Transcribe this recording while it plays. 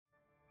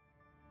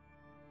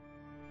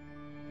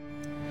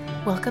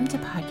Welcome to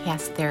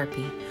Podcast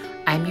Therapy.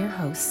 I'm your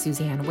host,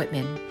 Suzanne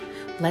Whitman.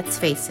 Let's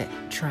face it,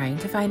 trying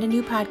to find a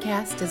new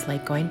podcast is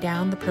like going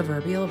down the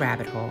proverbial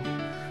rabbit hole.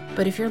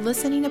 But if you're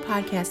listening to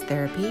Podcast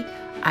Therapy,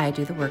 I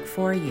do the work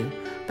for you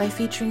by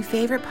featuring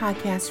favorite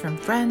podcasts from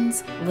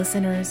friends,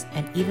 listeners,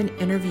 and even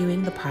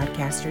interviewing the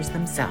podcasters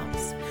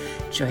themselves.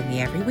 Join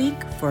me every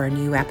week for a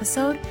new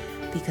episode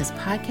because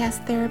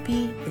podcast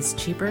therapy is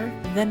cheaper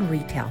than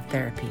retail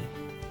therapy.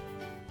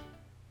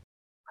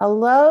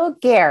 Hello,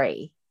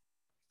 Gary.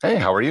 Hey,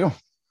 how are you?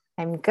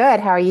 I'm good.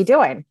 How are you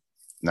doing?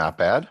 Not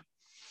bad.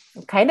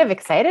 I'm kind of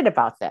excited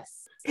about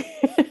this.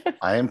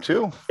 I am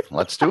too.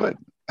 Let's do it.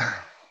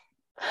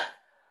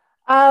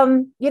 I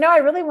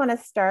really want to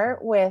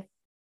start with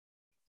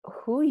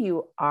who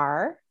you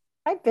are.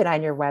 I've been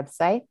on your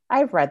website.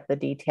 I've read the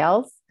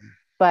details,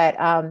 but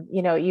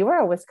you are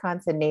a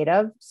Wisconsin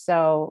native.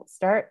 So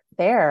start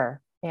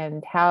there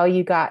and how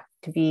you got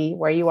to be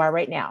where you are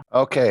right now.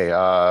 Okay.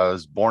 I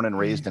was born and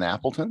raised in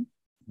Appleton,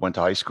 went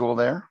to high school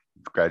there,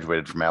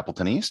 graduated from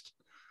Appleton East,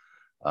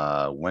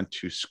 went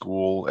to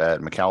school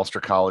at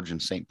Macalester College in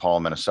St.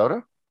 Paul,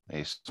 Minnesota,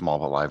 a small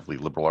but lively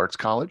liberal arts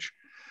college.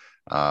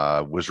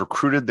 Was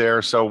recruited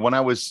there. So when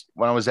I was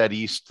at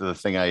East, the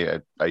thing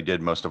I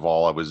did most of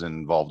all, I was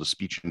involved with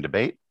speech and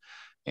debate,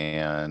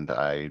 and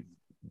I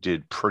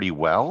did pretty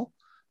well.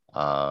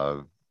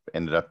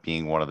 Ended up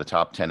being one of the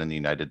top 10 in the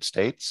United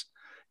States,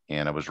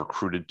 and I was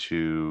recruited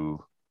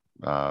to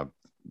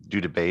do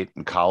debate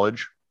in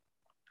college,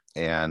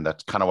 and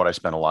that's kind of what I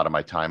spent a lot of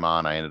my time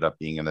on. I ended up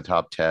being in the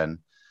top 10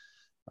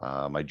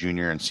 my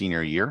junior and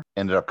senior year.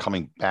 Ended up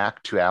coming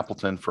back to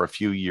Appleton for a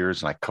few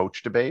years, and I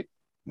coached debate.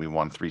 We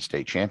won 3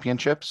 state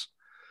championships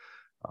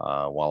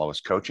while I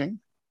was coaching.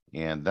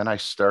 And then I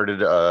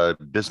started a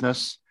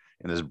business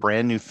in this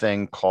brand new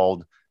thing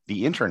called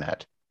the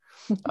internet.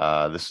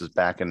 This is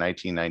back in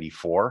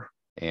 1994.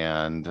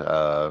 And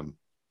I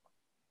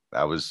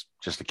was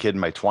just a kid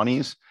in my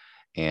 20s.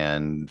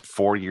 And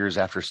 4 years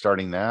after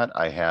starting that,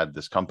 I had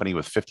this company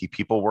with 50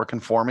 people working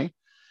for me.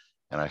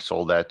 And I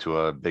sold that to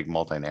a big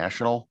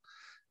multinational.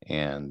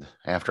 And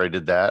after I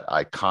did that,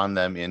 I conned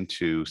them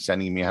into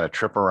sending me on a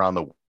trip around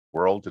the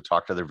world to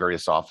talk to their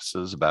various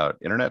offices about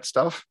internet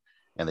stuff.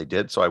 And they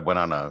did. So I went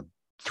on a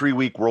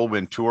 3-week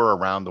whirlwind tour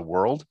around the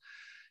world,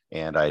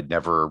 and I'd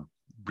never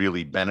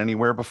really been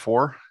anywhere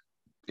before.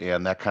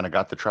 And that kind of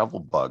got the travel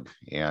bug.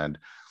 And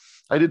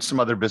I did some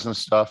other business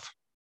stuff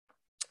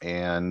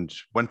and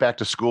went back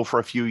to school for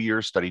a few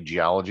years, studied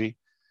geology,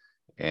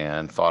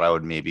 and thought I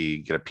would maybe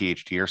get a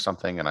PhD or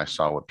something. And I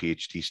saw what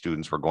PhD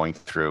students were going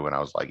through, and I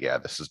was like, yeah,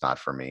 this is not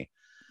for me.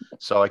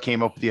 So I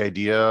came up with the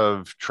idea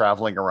of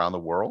traveling around the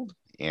world.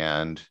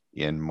 And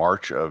in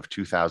March of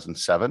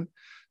 2007,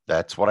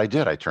 that's what I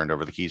did. I turned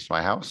over the keys to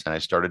my house and I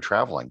started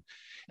traveling.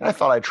 And I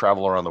thought I'd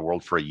travel around the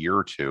world for a year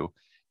or two,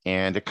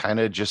 and it kind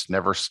of just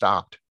never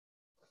stopped.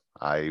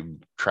 I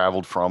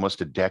traveled for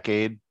almost a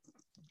decade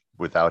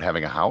without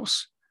having a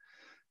house,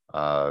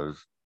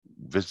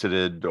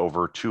 visited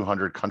over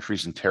 200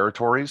 countries and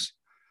territories.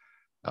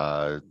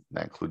 That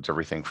includes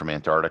everything from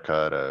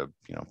Antarctica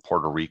to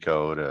Puerto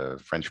Rico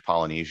to French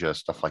Polynesia,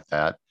 stuff like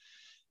that.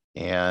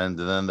 And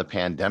then the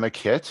pandemic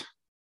hit,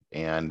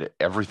 and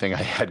everything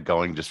I had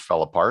going just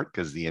fell apart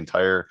because the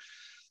entire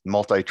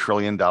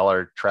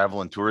multi-trillion-dollar travel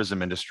and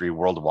tourism industry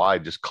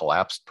worldwide just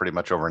collapsed pretty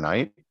much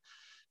overnight.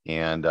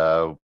 And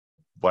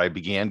what I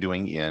began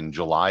doing in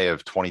July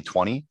of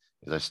 2020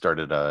 is I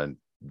started a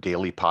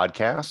daily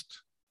podcast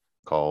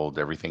called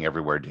Everything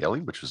Everywhere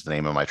Daily, which was the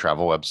name of my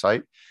travel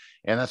website.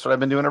 And that's what I've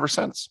been doing ever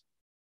since.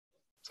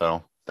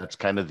 So that's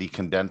kind of the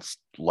condensed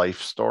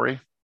life story.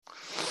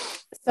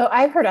 So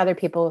I've heard other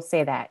people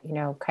say that,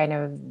 kind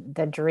of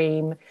the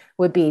dream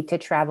would be to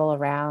travel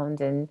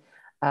around and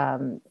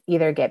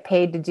either get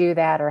paid to do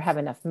that or have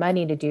enough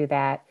money to do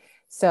that.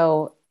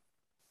 So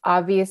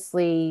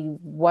obviously,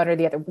 what are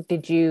the other,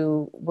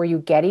 were you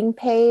getting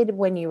paid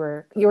when you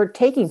were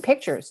taking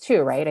pictures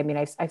too, right? I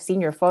mean, I've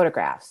seen your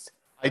photographs.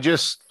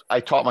 I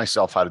taught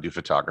myself how to do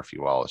photography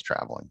while I was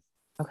traveling.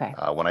 Okay.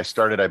 When I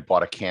started, I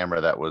bought a camera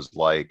that was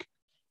like,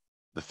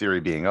 the theory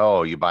being,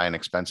 oh, you buy an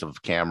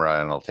expensive camera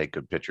and it'll take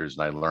good pictures.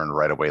 And I learned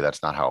right away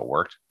that's not how it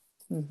worked.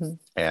 Mm-hmm.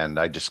 And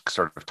I just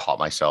sort of taught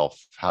myself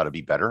how to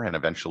be better. And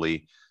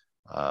eventually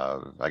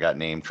I got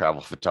named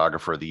Travel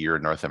Photographer of the Year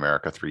in North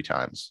America 3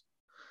 times.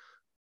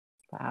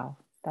 Wow,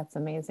 that's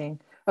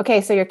amazing. Okay,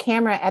 so your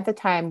camera at the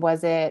time,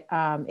 was it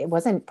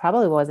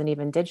probably wasn't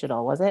even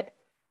digital, was it?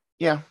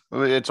 Yeah,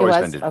 it's always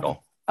been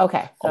digital.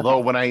 Okay. Although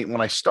when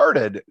I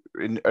started,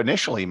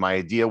 initially my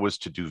idea was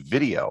to do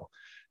video,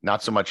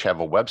 not so much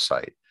have a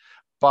website.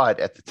 But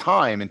at the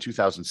time in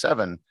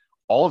 2007,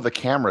 all of the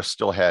cameras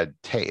still had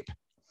tape.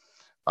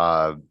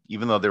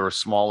 Even though they were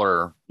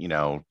smaller,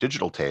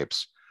 digital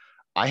tapes.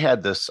 I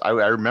had this, I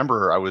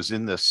remember I was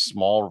in this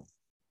small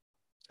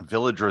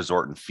village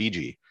resort in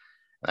Fiji,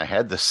 and I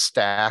had this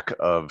stack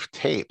of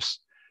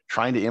tapes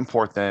trying to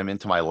import them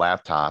into my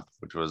laptop,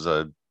 which was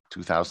a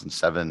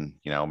 2007,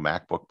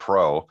 MacBook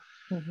Pro,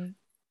 mm-hmm.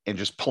 and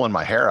just pulling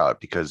my hair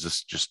out because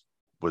this just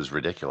was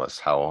ridiculous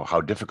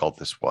how difficult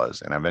this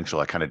was. And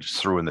eventually I kind of just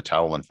threw in the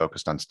towel and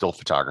focused on still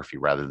photography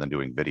rather than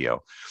doing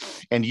video.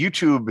 And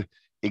YouTube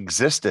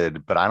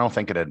existed, but I don't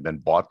think it had been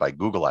bought by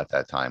Google at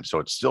that time. So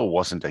it still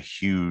wasn't a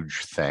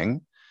huge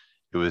thing.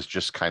 It was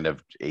just kind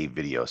of a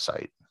video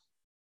site.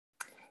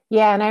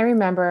 Yeah, and I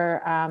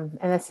remember,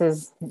 and this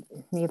is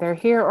neither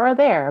here or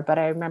there, but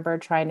I remember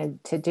trying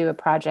to do a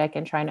project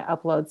and trying to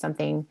upload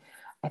something.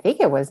 I think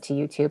it was to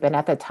YouTube. And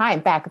at the time,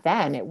 back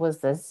then, it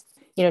was this,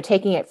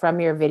 taking it from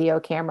your video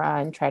camera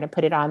and trying to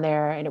put it on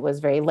there. And it was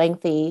very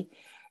lengthy.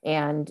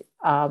 And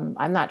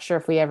I'm not sure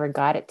if we ever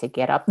got it to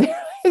get up there.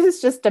 It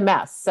was just a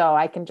mess. So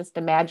I can just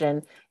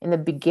imagine in the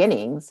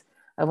beginnings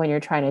of when you're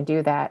trying to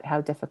do that,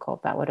 how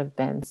difficult that would have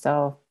been.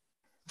 So,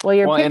 well,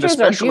 your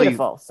pictures are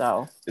beautiful.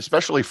 So,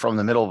 especially from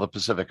the middle of the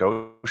Pacific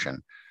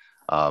Ocean,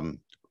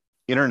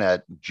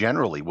 internet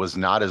generally was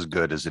not as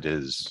good as it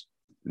is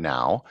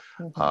now.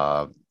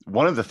 Mm-hmm.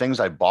 One of the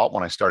things I bought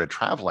when I started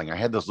traveling, I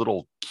had this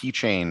little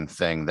keychain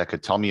thing that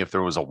could tell me if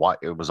there was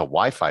it was a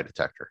Wi-Fi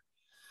detector,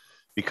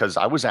 because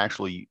I was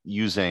actually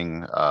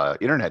using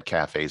internet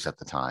cafes at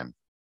the time,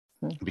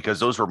 because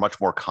those were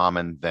much more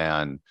common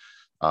than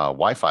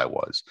Wi-Fi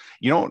was.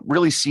 You don't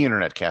really see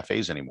internet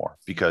cafes anymore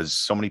because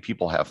so many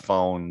people have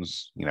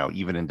phones,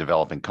 even in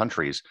developing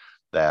countries,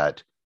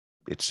 that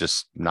it's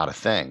just not a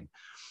thing.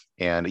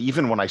 And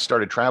even when I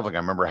started traveling, I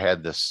remember I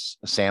had this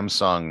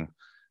Samsung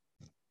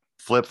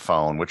flip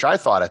phone, which I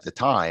thought at the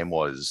time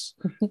was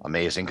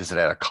amazing because it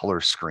had a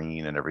color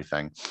screen and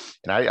everything.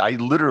 And I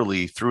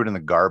literally threw it in the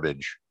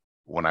garbage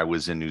when I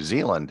was in New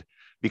Zealand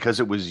because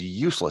it was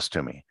useless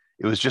to me.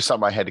 It was just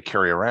something I had to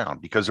carry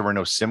around because there were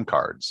no SIM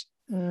cards.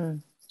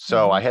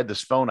 So I had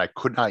this phone I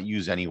could not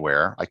use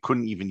anywhere. I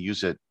couldn't even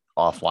use it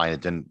offline.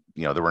 It didn't,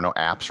 there were no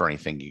apps or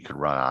anything you could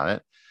run on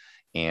it.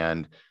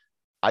 And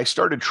I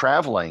started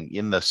traveling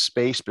in the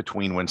space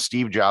between when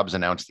Steve Jobs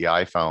announced the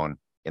iPhone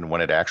and when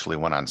it actually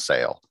went on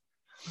sale.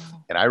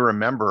 And I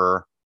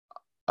remember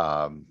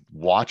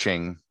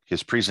watching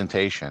his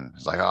presentation.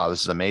 It's like, oh,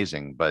 this is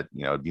amazing. But,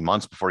 it'd be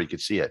months before you could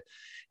see it.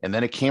 And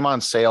then it came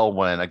on sale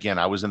when, again,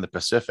 I was in the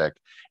Pacific.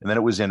 And then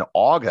it was in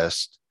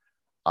August.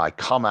 I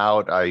come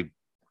out,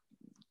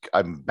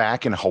 I'm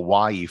back in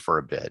Hawaii for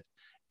a bit.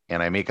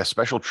 And I make a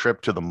special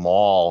trip to the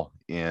mall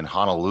in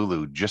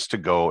Honolulu just to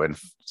go and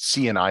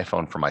see an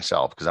iPhone for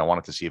myself because I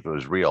wanted to see if it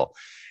was real.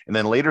 And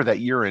then later that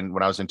year,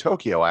 when I was in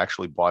Tokyo, I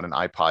actually bought an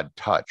iPod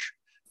Touch,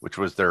 which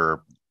was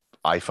their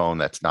iPhone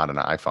that's not an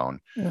iPhone.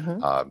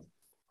 Mm-hmm.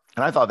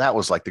 And I thought that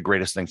was like the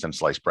greatest thing since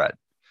sliced bread,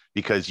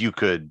 because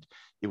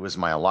it was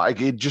my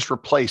life. It just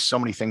replaced so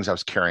many things I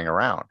was carrying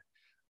around,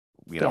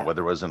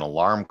 whether it was an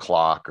alarm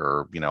clock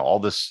or, all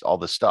this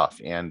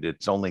stuff. And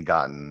it's only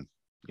gotten,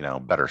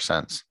 better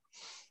since.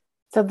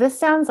 So this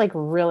sounds like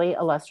really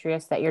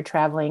illustrious that you're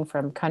traveling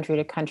from country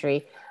to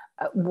country.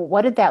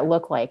 What did that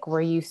look like?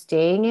 Were you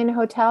staying in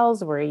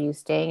hotels? Were you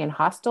staying in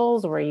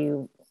hostels? Were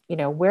you,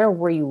 where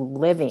were you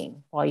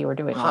living while you were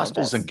doing all of this?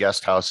 Hostels and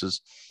guest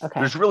houses.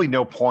 Okay. There's really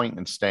no point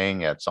in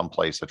staying at some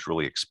place that's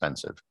really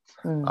expensive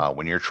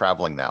when you're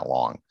traveling that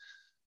long,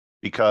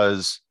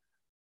 because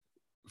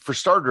for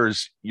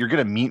starters, you're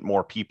going to meet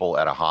more people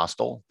at a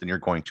hostel than you're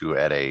going to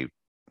at a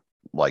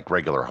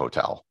regular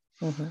hotel.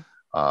 Mm-hmm.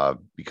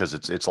 Because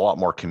it's a lot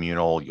more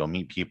communal. You'll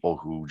meet people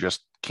who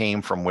just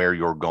came from where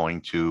you're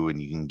going to,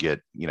 and you can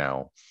get,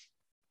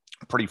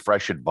 pretty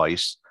fresh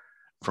advice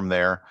from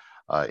there.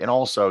 And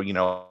also,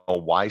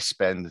 why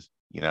spend,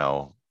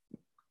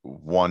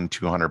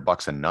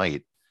 $100-200 a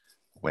night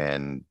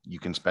when you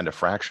can spend a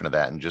fraction of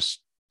that and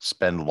just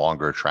spend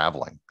longer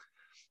traveling?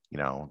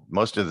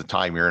 Most of the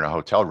time you're in a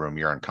hotel room,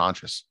 you're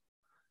unconscious.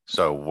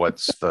 So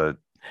what's the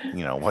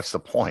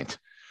point?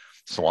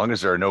 So long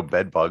as there are no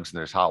bed bugs and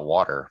there's hot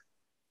water.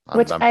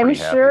 I'm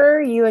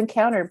sure you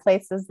encountered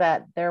places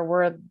that there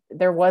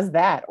was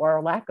that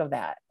or lack of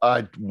that.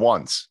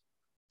 Once.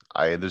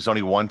 There's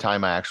only one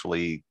time I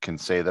actually can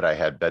say that I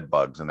had bed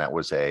bugs, and that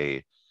was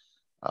a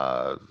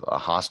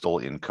hostel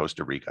in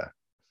Costa Rica.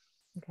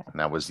 Okay. And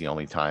that was the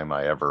only time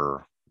I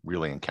ever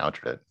really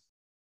encountered it.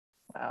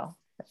 Wow,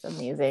 that's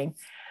amazing.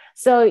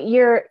 So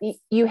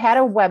you had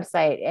a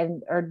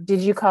website, or did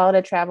you call it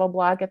a travel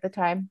blog at the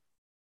time?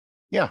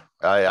 Yeah,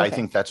 I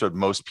think that's what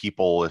most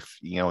people, if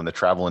in the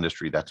travel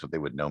industry, that's what they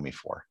would know me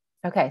for.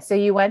 Okay, so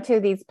you went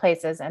to these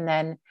places, and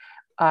then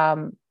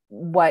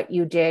what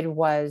you did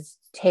was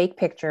take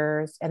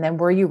pictures, and then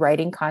were you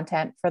writing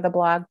content for the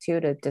blog too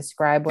to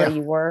describe where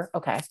you were?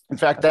 Okay. In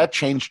fact, that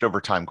changed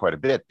over time quite a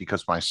bit,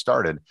 because when I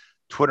started,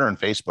 Twitter and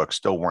Facebook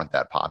still weren't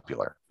that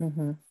popular.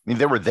 Mm-hmm. I mean,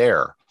 they were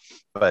there,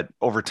 but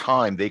over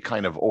time they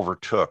kind of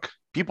overtook.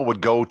 People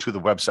would go to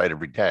the website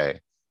every day,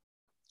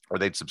 or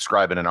they'd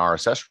subscribe in an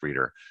RSS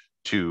reader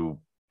to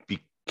be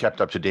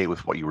kept up to date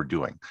with what you were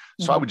doing.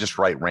 So mm-hmm. I would just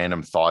write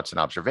random thoughts and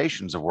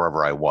observations of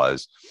wherever I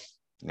was.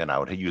 And I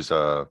would use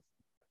a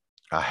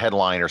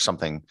headline or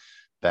something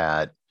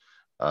that,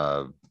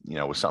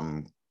 was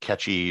something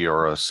catchy,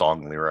 or a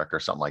song lyric or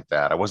something like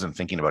that. I wasn't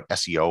thinking about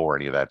SEO or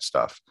any of that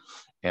stuff.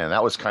 And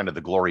that was kind of the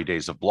glory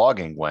days of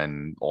blogging,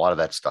 when a lot of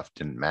that stuff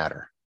didn't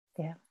matter.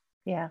 Yeah.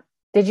 Yeah.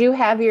 Did you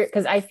have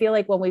because I feel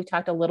like when we've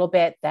talked a little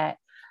bit that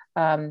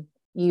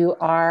you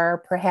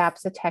are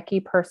perhaps a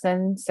techie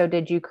person. So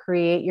did you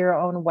create your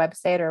own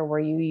website, or were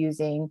you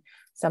using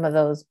some of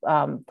those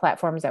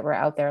platforms that were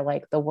out there,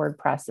 like the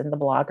WordPress and the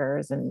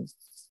bloggers and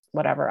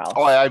whatever else?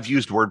 Oh, I've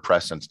used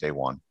WordPress since day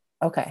one.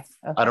 Okay.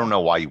 I don't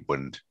know why you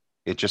wouldn't.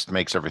 It just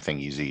makes everything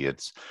easy.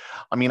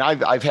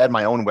 I've had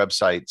my own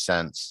website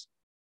since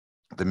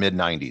the mid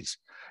 90s.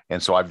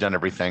 And so I've done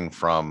everything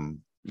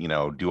from,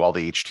 do all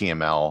the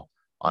HTML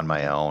on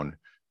my own.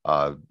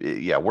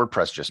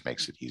 WordPress just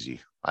makes it easy.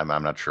 I'm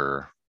not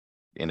sure,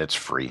 and it's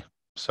free.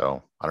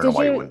 So I don't know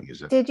why you wouldn't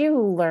use it. Did you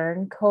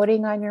learn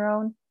coding on your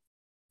own?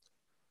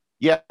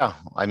 Yeah.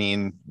 I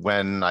mean,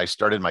 when I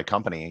started my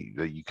company,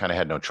 you kind of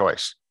had no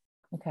choice.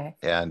 Okay.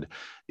 And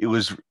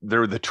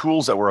the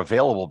tools that were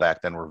available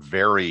back then were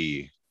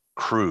very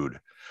crude.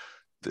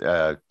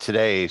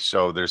 Today,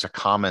 so there's a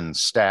common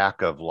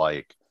stack of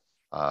like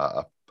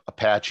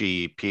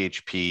Apache,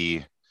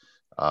 PHP,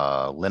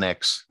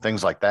 Linux,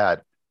 things like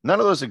that. None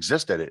of those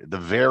existed the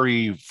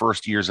very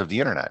first years of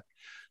the internet.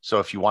 So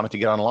if you wanted to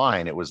get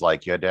online, it was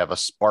like you had to have a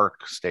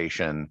Spark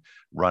station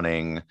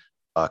running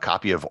a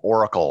copy of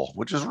Oracle,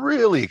 which is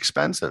really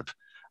expensive.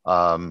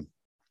 And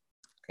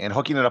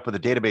hooking it up with a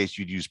database,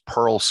 you'd use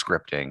Perl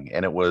scripting,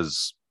 and it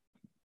was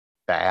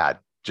bad,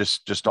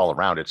 just all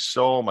around. It's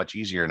so much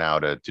easier now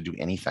to do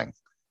anything.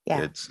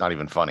 Yeah. It's not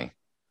even funny.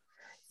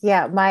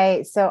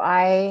 Yeah. So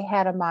I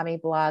had a mommy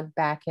blog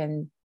back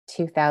in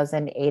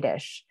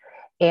 2008-ish.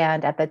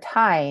 And at the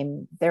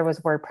time there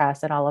was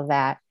WordPress and all of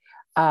that.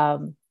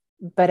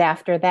 But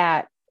after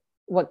that,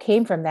 what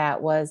came from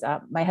that was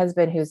my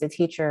husband, who's a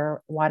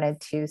teacher, wanted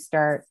to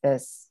start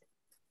this,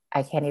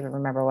 I can't even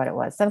remember what it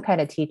was, some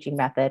kind of teaching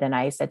method. And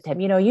I said to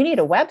him, you need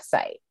a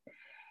website.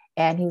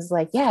 And he's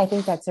like, yeah, I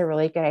think that's a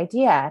really good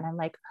idea. And I'm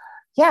like,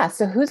 yeah,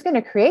 so who's going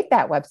to create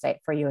that website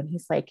for you? And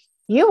he's like,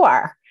 you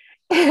are.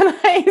 And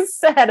I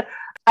said,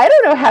 I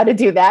don't know how to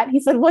do that.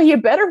 He said, well, you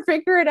better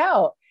figure it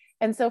out.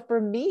 And so for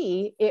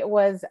me, it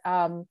was,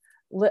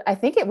 I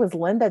think it was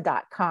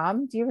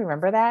lynda.com. Do you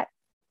remember that?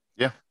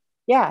 Yeah.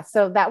 Yeah.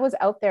 So that was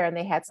out there, and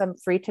they had some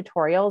free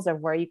tutorials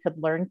of where you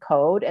could learn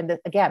code. And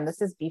again,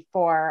 this is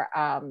before,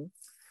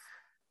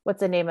 what's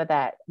the name of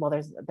that? Well,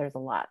 there's a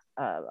lot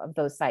of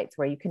those sites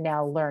where you can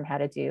now learn how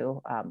to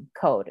do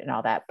code and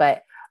all that.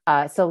 But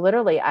so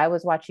literally I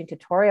was watching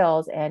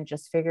tutorials and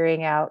just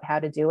figuring out how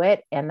to do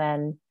it, and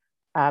then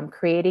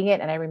creating it.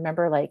 And I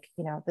remember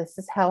this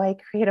is how I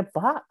create a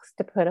box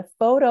to put a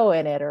photo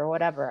in it or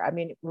whatever. I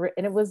mean,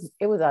 and it was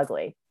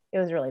ugly. It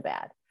was really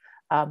bad.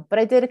 But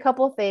I did a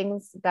couple of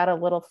things, got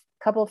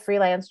couple of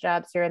freelance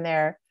jobs here and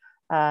there,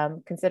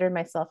 considered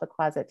myself a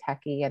closet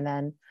techie. And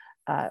then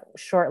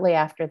shortly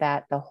after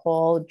that, the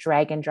whole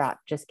drag and drop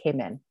just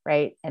came in,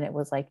 right? And it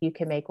was like, you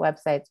can make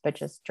websites, but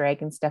just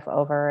dragging stuff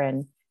over.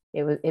 And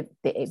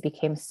it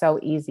became so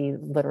easy.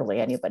 Literally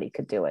anybody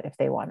could do it if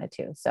they wanted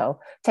to. So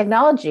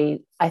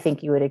technology, I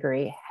think you would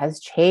agree,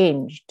 has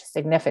changed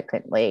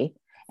significantly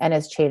and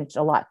has changed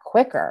a lot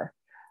quicker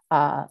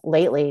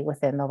lately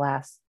within the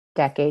last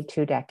decade,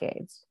 2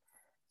 decades.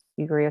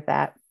 You agree with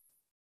that?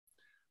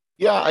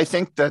 Yeah, I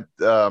think that,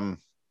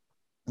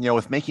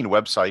 with making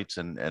websites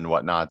and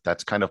whatnot,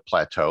 that's kind of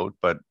plateaued,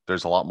 but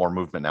there's a lot more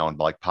movement now in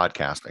like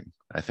podcasting.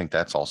 I think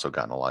that's also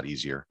gotten a lot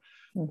easier.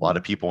 Mm-hmm. A lot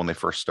of people, when they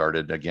first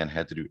started, again,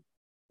 had to do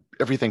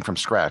everything from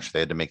scratch. They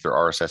had to make their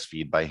RSS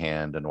feed by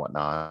hand and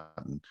whatnot.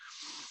 And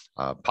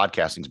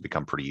podcasting's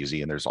become pretty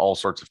easy. And there's all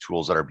sorts of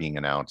tools that are being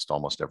announced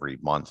almost every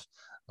month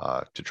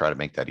to try to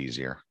make that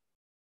easier.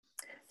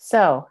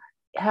 So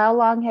how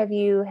long have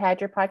you had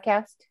your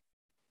podcast?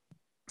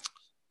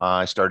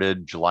 I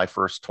started July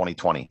 1st,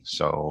 2020.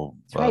 So,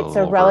 right.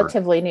 So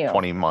relatively new.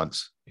 20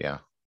 months. Yeah.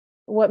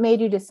 What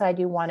made you decide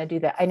you want to do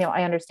that? I know,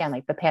 I understand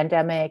like the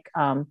pandemic,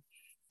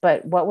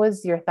 but what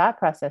was your thought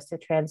process to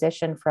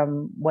transition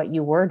from what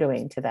you were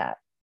doing to that?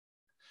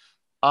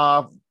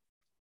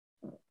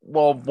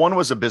 Well, one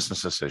was a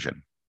business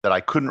decision that I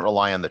couldn't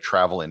rely on the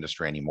travel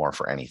industry anymore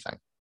for anything,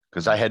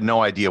 because I had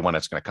no idea when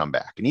it's going to come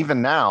back. And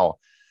even now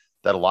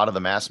that a lot of the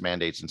mask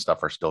mandates and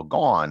stuff are still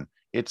gone,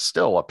 it's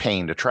still a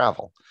pain to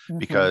travel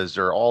because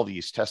there are all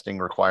these testing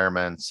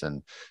requirements,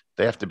 and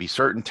they have to be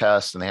certain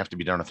tests, and they have to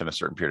be done within a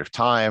certain period of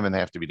time, and they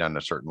have to be done in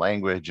a certain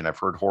language. And I've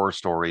heard horror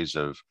stories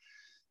of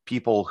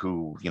people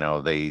who,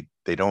 they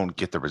don't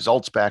get the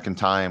results back in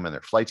time and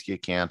their flights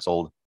get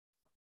canceled.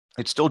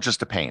 It's still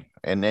just a pain.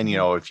 And then,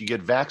 if you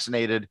get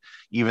vaccinated,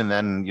 even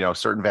then,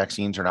 certain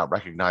vaccines are not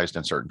recognized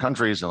in certain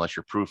countries unless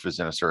your proof is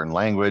in a certain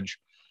language.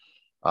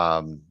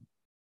 And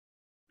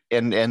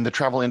the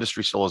travel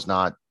industry still has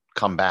not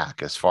come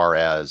back as far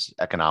as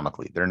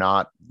economically. They're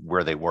not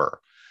where they were.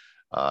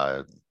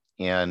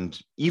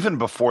 And even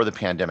before the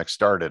pandemic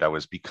started, I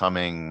was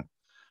becoming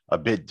a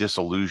bit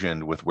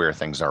disillusioned with where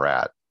things are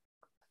at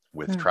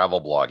with travel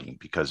blogging,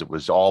 because it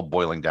was all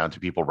boiling down to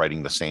people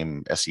writing the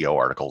same SEO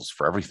articles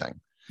for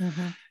everything.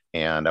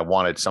 And I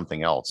wanted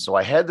something else. So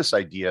I had this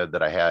idea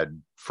that I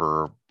had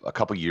for a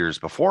couple of years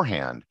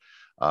beforehand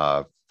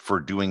for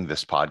doing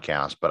this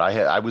podcast, but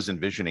I was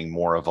envisioning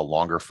more of a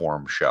longer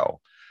form show.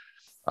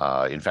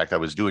 In fact, I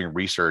was doing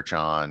research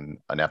on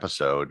an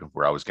episode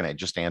where I was going to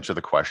just answer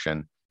the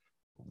question,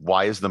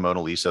 why is the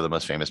Mona Lisa the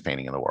most famous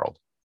painting in the world?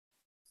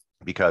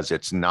 Because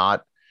it's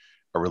not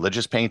a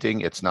religious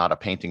painting. It's not a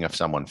painting of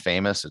someone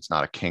famous. It's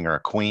not a king or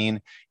a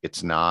queen.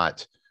 It's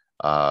not,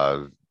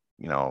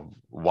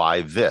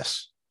 why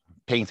this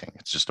painting?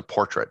 It's just a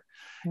portrait.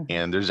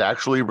 And there's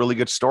actually a really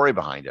good story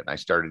behind it. And I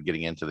started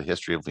getting into the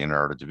history of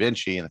Leonardo da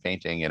Vinci and the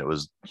painting, and it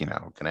was, going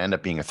to end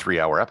up being a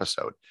 3-hour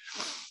episode.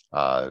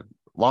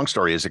 Long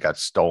story is it got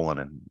stolen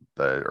in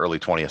the early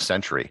 20th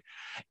century.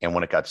 And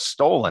when it got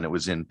stolen, it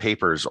was in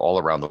papers all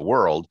around the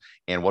world.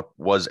 And what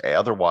was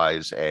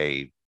otherwise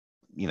an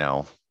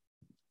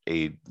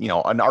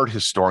art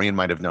historian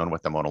might have known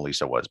what the Mona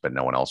Lisa was, but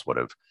no one else would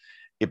have.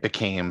 It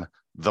became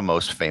the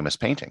most famous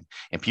painting,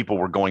 and people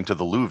were going to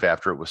the Louvre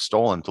after it was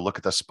stolen to look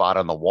at the spot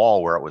on the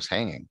wall where it was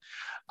hanging.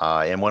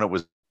 And when it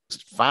was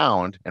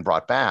found and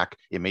brought back,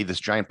 it made this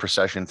giant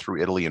procession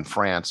through Italy and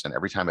France. And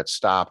every time it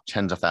stopped,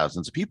 tens of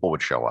thousands of people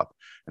would show up.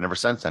 And ever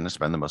since then, it's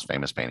been the most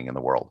famous painting in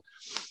the world.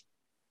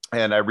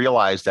 And I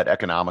realized that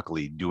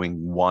economically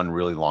doing one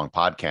really long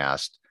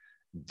podcast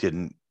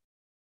didn't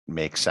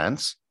make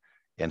sense.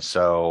 And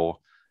so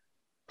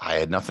I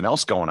had nothing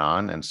else going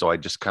on. And so I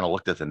just kind of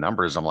looked at the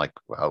numbers. I'm like,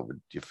 well,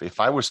 if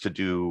I was to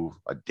do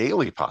a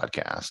daily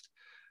podcast,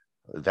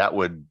 that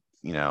would,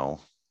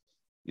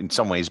 in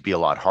some ways be a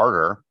lot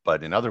harder,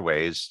 but in other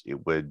ways,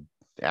 it would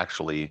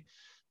actually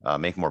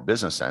make more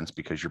business sense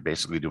because you're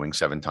basically doing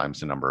 7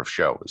 times the number of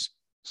shows.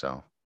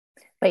 So.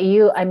 But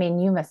you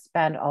must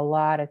spend a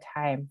lot of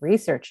time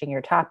researching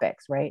your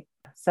topics, right?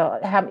 So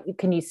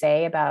can you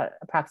say about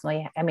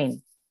approximately,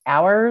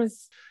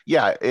 hours?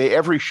 Yeah,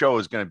 every show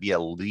is going to be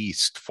at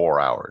least 4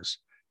 hours,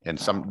 and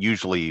some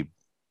usually,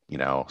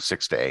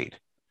 6 to 8.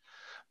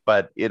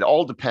 But it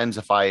all depends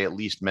if I at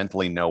least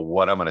mentally know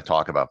what I'm going to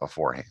talk about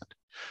beforehand.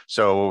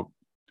 So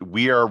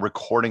we are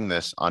recording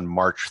this on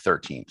March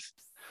 13th.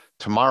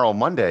 Tomorrow,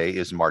 Monday,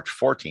 is March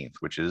 14th,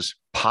 which is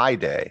Pi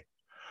Day.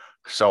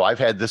 So I've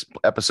had this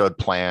episode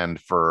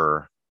planned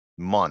for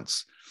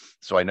months.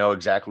 So I know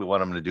exactly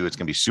what I'm going to do. It's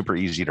going to be super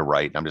easy to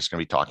write. I'm just going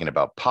to be talking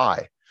about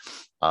pi.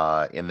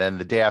 And then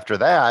the day after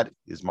that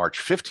is March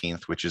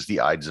 15th, which is the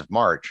Ides of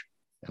March.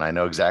 And I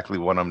know exactly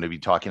what I'm going to be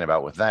talking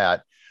about with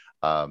that.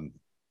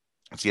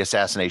 It's the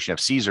assassination of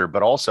Caesar,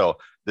 but also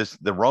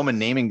the Roman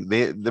naming,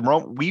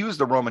 we use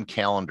the Roman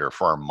calendar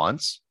for our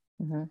months,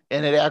 and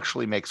it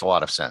actually makes a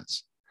lot of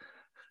sense.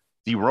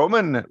 The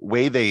Roman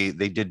way they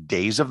did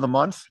days of the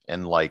month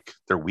and like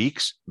their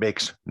weeks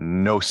makes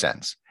no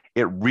sense.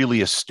 It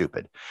really is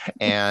stupid.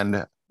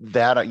 And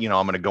that, I'm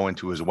going to go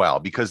into as well,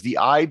 because the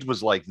Ides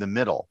was like the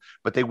middle,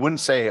 but they wouldn't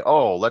say,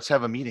 oh, let's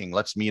have a meeting.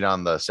 Let's meet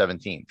on the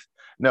 17th.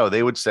 No,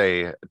 they would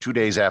say 2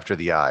 days after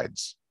the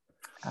Ides.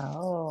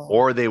 Oh.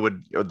 Or they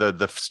would,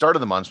 the start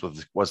of the months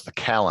was the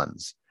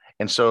calends.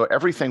 And so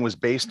everything was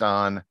based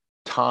on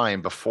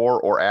time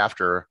before or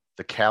after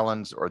the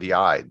calends or the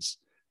Ides,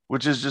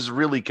 which is just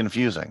really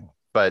confusing,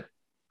 but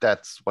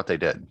that's what they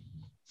did.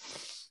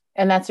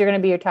 And that's going to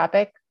be your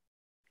topic?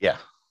 Yeah.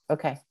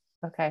 Okay.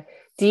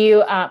 Do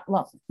you,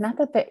 well, not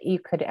that you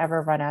could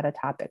ever run out of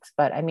topics,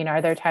 but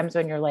are there times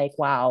when you're like,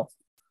 wow,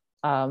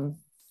 I'm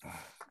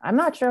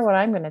not sure what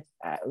I'm going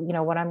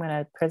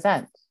to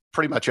present?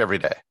 Pretty much every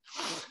day.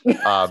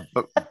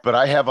 But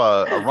I have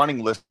a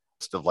running list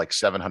of like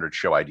 700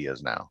 show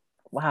ideas now.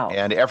 Wow.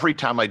 And every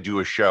time I do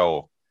a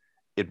show,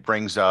 it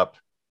brings up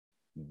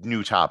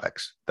new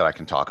topics that I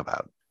can talk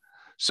about.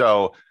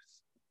 So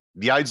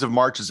the Ides of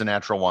March is a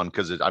natural one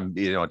because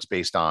it's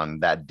based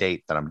on that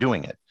date that I'm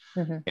doing it.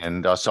 Mm-hmm.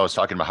 And so I was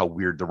talking about how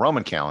weird the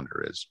Roman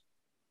calendar is.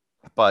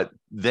 But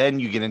then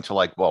you get into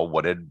like, well,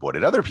 what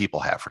did other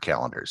people have for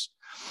calendars?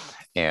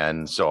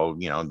 And so,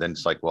 then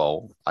it's like,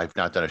 well, I've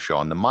not done a show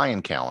on the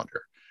Mayan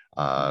calendar.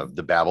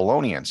 The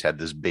Babylonians had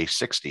this base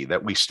 60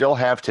 that we still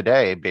have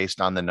today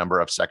based on the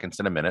number of seconds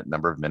in a minute,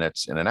 number of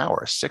minutes in an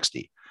hour,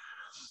 60.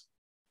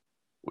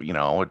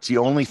 It's the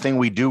only thing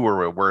we do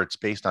where it's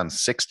based on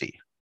 60.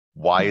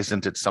 Why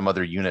isn't it some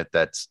other unit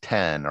that's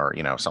 10 or,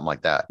 something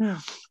like that? Yeah.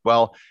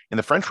 Well, in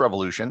the French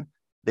Revolution,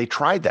 they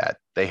tried that.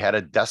 They had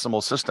a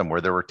decimal system where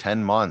there were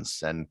 10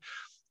 months and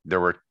there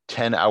were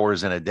 10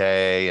 hours in a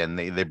day, and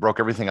they broke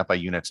everything up by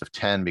units of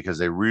 10 because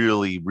they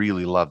really,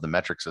 really loved the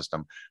metric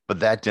system,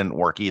 but that didn't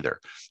work either.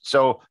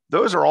 So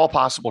those are all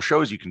possible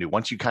shows you can do.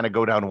 Once you kind of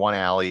go down one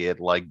alley, it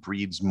like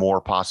breeds more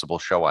possible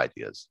show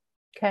ideas.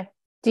 Okay.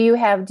 Do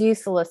you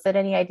solicit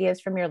any ideas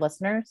from your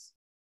listeners?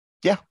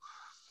 Yeah.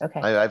 Okay.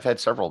 I've had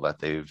several that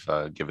they've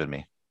given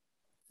me.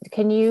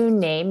 Can you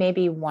name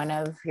maybe one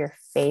of your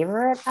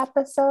favorite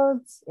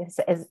episodes?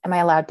 Am I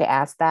allowed to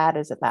ask that?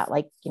 Is it that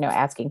like,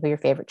 asking who your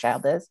favorite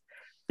child is?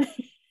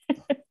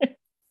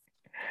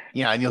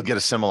 Yeah. And you'll get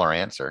a similar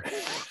answer.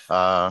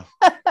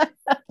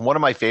 One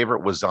of my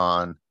favorite was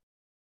on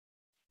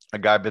a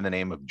guy by the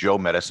name of Joe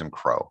Medicine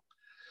Crow.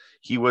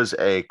 He was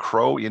a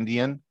Crow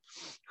Indian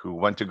who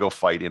went to go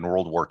fight in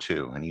World War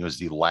II. And he was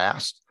the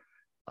last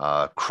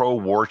Crow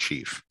war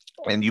chief.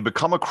 and you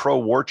become a Crow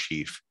war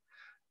chief,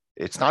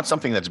 it's not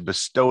something that's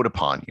bestowed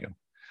upon you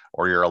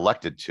or you're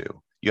elected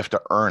to. You have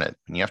to earn it,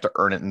 and you have to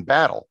earn it in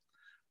battle.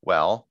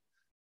 Well,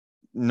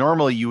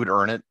 normally you would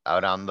earn it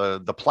out on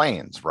the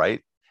plains,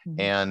 right? Mm-hmm.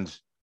 And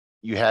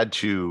you had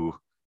to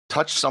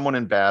touch someone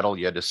in battle,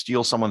 you had to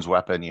steal someone's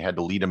weapon, you had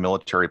to lead a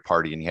military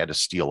party, and you had to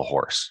steal a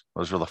horse.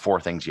 Those were the 4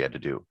 things you had to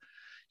do.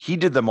 He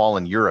did them all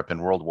in Europe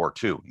in World War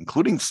II,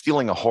 including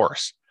stealing a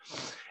horse.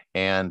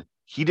 And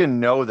he didn't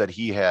know that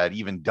he had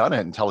even done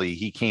it until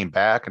he came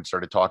back and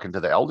started talking to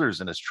the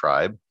elders in his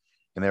tribe.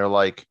 And they were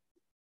like,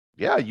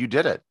 yeah, you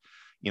did it.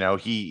 You know,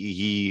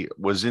 he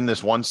was in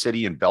this one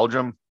city in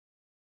Belgium,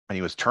 and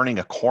he was turning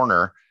a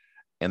corner,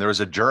 and there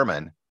was a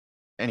German,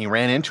 and he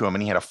ran into him,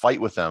 and he had a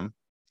fight with him,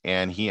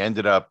 and he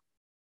ended up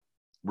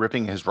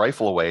ripping his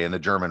rifle away, and the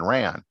German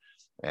ran.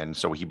 And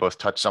so he both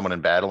touched someone in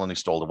battle and he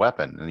stole a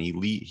weapon. And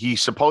he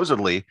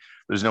supposedly,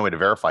 there's no way to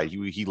verify,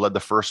 he led the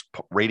first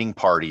raiding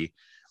party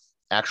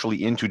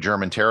actually into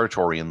German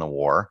territory in the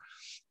war.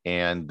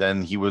 And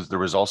then there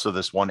was also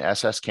this one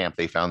SS camp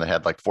they found that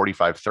had like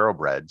 45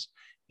 thoroughbreds,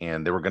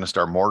 and they were going to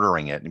start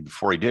mortaring it. And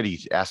before he did,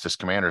 he asked his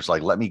commanders,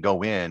 like, let me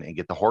go in and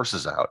get the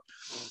horses out.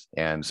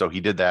 And so he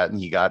did that, and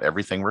he got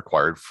everything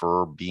required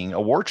for being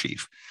a war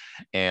chief.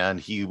 And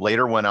he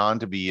later went on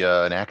to be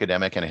an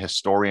academic and a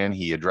historian.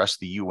 He addressed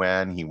the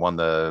UN. He won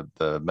the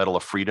Medal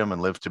of Freedom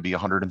and lived to be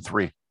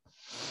 103.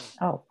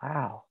 Oh,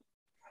 wow.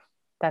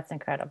 That's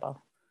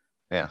incredible.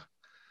 Yeah.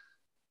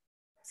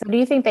 So do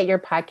you think that your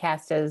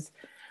podcast is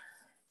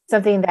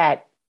something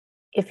that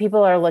if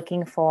people are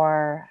looking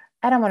for,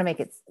 I don't want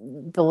to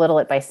belittle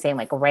it by saying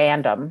like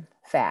random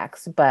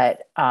facts,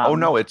 but oh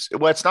no, it's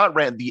not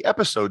random. The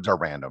episodes are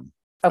random.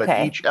 Okay.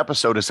 But each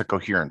episode is a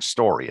coherent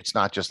story. It's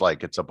not just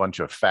like it's a bunch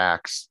of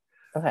facts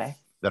that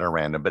are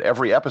random, but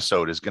every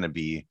episode is going to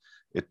be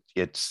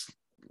it's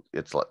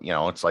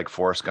like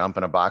Forrest Gump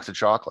and a box of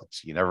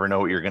chocolates. You never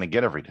know what you're going to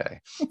get every day.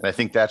 And I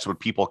think that's what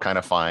people kind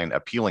of find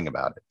appealing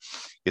about it,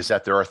 is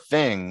that there are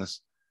things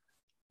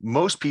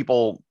most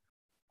people,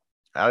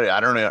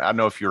 I don't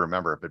know if you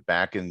remember, but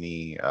back in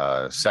the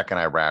second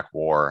Iraq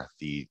war,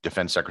 the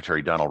Defense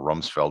Secretary Donald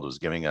Rumsfeld was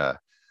giving a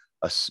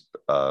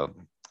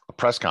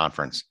press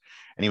conference,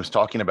 and he was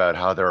talking about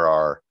how there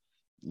are,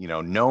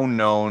 known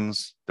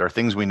knowns. There are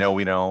things we know,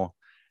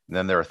 and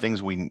then there are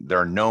there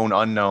are known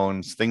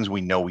unknowns, things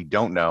we know we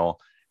don't know,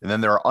 and then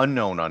there are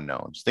unknown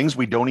unknowns, things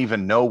we don't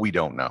even know we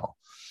don't know.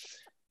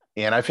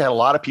 And I've had a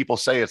lot of people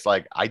say, it's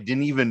like, I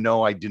didn't even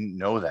know I didn't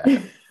know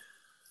that,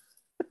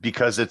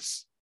 because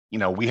it's,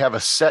 we have a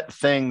set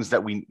things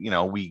that we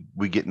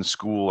get in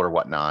school or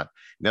whatnot.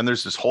 And then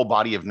there's this whole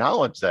body of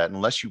knowledge that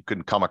unless you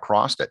can come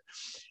across it.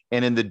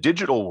 And in the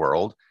digital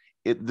world,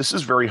 this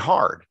is very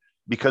hard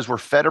because we're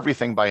fed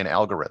everything by an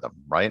algorithm,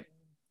 right?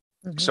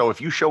 Mm-hmm. So if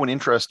you show an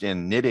interest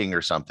in knitting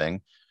or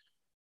something,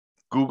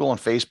 Google and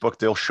Facebook,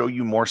 they'll show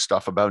you more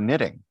stuff about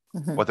knitting,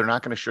 mm-hmm. but they're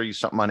not going to show you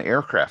something on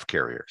aircraft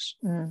carriers,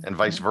 mm-hmm. and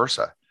vice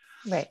versa.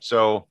 Right.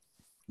 So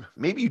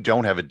maybe you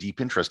don't have a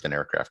deep interest in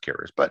aircraft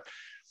carriers, but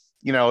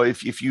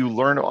if you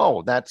learn,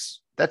 oh,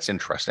 that's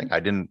interesting. I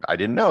didn't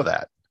know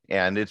that.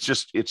 And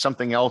it's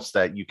something else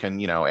that you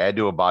can, add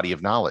to a body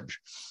of knowledge.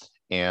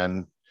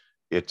 And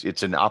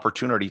it's an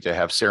opportunity to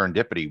have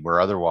serendipity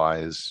where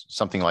otherwise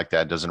something like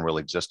that doesn't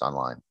really exist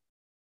online.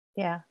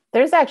 Yeah.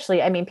 There's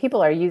actually,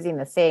 people are using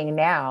the saying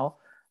now,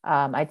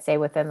 I'd say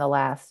within the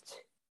last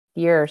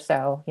year or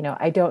so,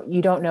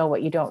 you don't know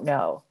what you don't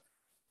know.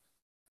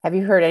 Have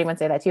you heard anyone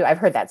say that too? I've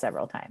heard that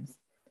several times.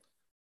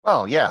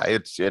 Well, yeah,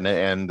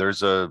 and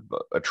there's a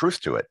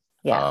truth to it.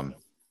 Yeah.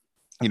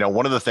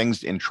 One of the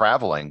things in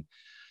traveling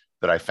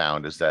that I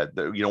found is that,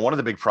 one of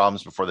the big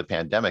problems before the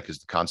pandemic is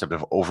the concept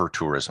of over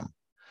tourism.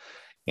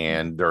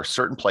 And there are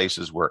certain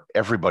places where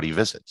everybody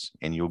visits,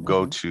 and you'll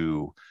go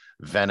to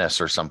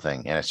Venice or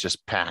something, and it's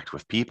just packed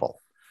with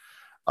people.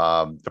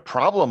 The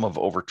problem of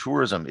over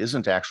tourism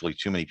isn't actually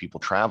too many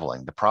people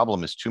traveling. The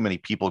problem is too many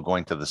people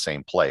going to the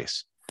same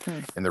place.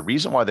 And the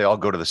reason why they all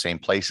go to the same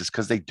place is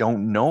because they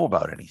don't know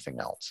about anything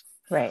else.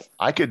 Right.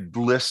 I could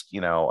list,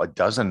 a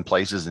dozen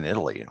places in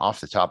Italy off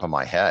the top of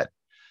my head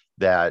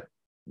that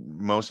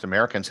most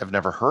Americans have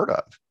never heard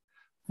of,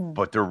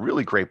 but they're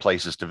really great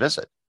places to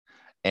visit.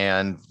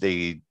 And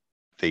they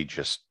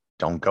just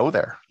don't go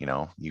there.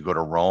 You go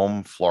to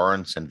Rome,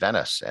 Florence, and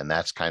Venice, and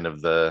that's kind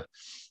of the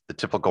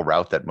typical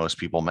route that most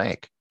people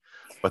make.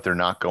 But they're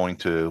not going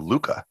to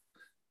Lucca,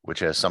 which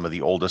has some of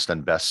the oldest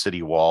and best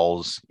city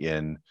walls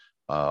in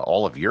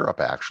all of Europe,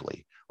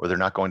 actually. Or they're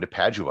not going to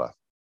Padua,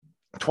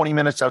 20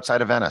 minutes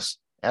outside of Venice.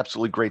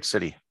 Absolutely great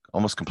city,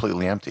 almost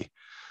completely empty.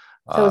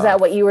 So is that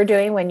what you were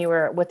doing when you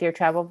were with your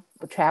travel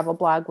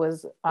blog,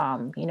 was,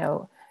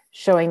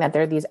 showing that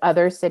there are these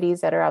other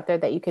cities that are out there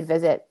that you could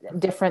visit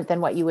different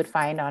than what you would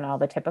find on all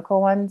the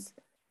typical ones?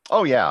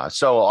 Oh, yeah.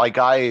 So like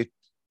you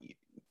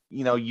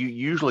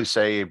usually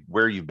say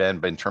where you've been,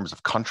 but in terms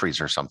of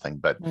countries or something,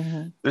 but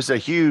there's a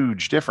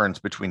huge difference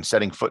between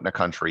setting foot in a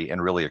country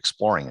and really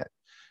exploring it.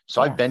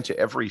 So I've been to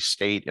every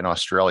state in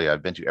Australia.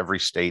 I've been to every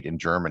state in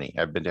Germany.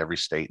 I've been to every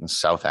state in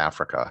South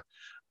Africa.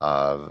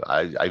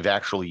 I've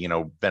actually,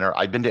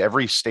 I've been to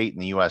every state in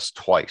the U.S.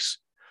 twice.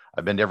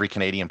 I've been to every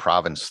Canadian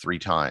province 3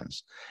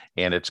 times,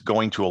 and it's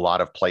going to a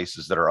lot of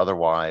places that are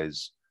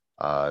otherwise,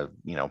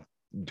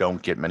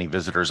 don't get many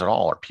visitors at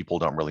all, or people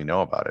don't really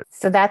know about it.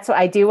 So that's what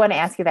I do want to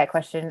ask you that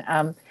question.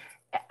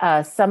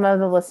 Some of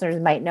the listeners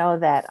might know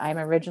that I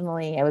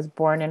was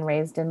born and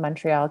raised in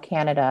Montreal,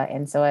 Canada.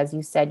 And so, as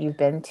you said, you've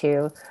been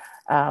to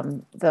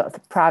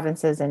the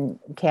provinces in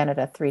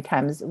Canada 3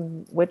 times.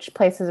 Which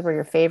places were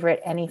your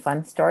favorite? Any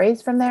fun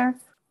stories from there?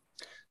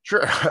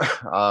 Sure.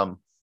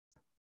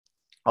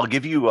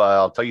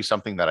 I'll tell you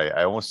something that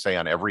I almost say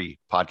on every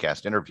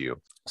podcast interview.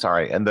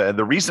 Sorry. And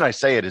the reason I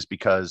say it is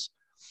because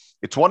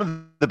it's one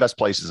of the best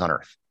places on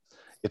earth.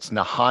 It's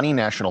Nahanni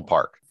National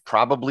Park,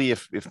 probably,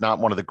 if not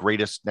one of the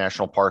greatest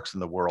national parks in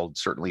the world,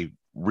 certainly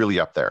really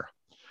up there.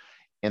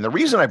 And the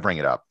reason I bring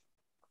it up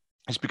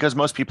is because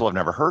most people have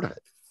never heard of it.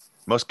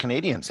 Most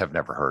Canadians have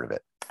never heard of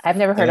it. I've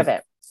never heard of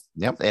it.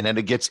 Yep. And then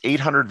it gets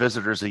 800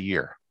 visitors a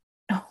year.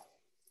 Oh.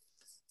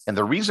 And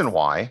the reason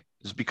why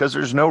is because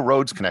there's no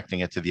roads connecting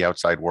it to the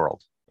outside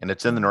world, and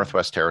it's in the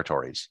Northwest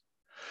Territories.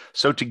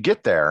 So to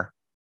get there,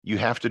 you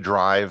have to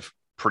drive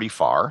pretty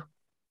far.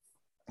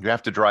 You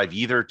have to drive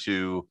either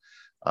to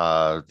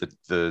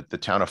the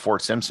town of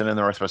Fort Simpson in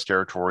the Northwest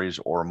Territories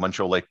or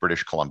Muncho Lake,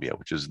 British Columbia,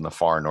 which is in the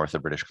far north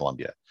of British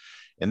Columbia.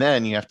 And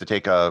then you have to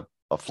take a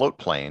float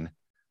plane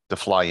to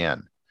fly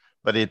in.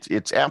 But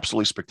it's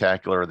absolutely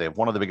spectacular. They have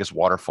one of the biggest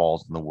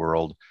waterfalls in the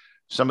world,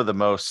 some of the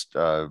most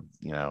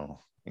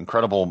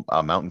incredible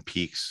mountain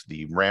peaks,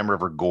 the Ram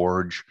River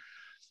Gorge.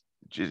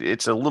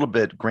 It's a little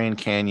bit Grand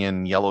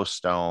Canyon,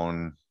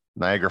 Yellowstone,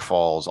 Niagara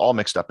Falls, all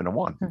mixed up into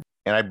one.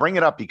 And I bring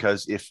it up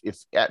because if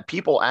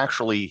people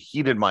actually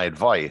heeded my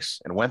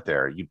advice and went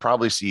there, you'd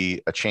probably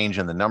see a change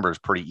in the numbers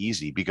pretty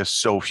easy, because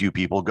so few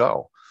people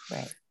go.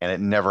 Right. And it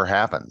never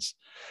happens.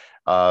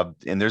 And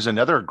there's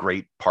another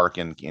great park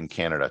in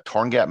Canada,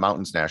 Torngat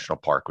Mountains National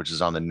Park, which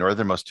is on the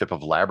northernmost tip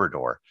of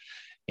Labrador.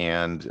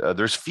 And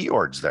there's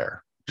fjords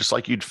there, just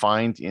like you'd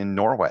find in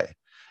Norway.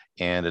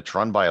 And it's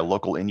run by a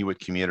local Inuit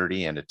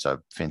community, and it's a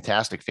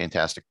fantastic,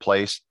 fantastic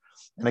place.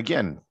 And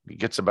again, it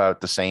gets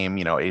about the same,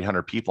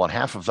 800 people, and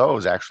half of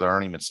those actually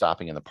aren't even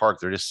stopping in the park.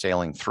 They're just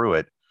sailing through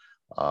it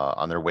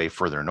on their way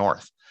further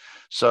north.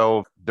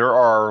 So there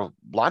are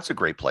lots of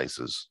great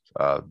places,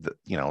 that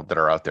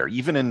are out there.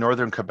 Even in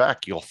northern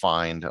Quebec, you'll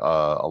find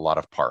a lot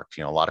of parks.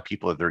 A lot of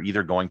people, they're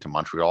either going to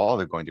Montreal or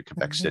they're going to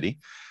Quebec City,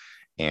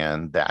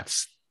 and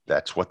that's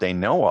what they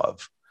know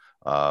of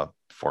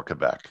for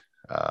Quebec.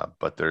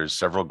 But there's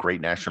several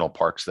great national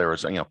parks there.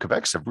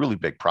 Quebec's a really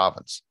big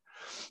province.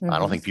 I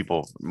don't think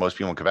most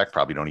people in Quebec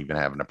probably don't even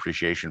have an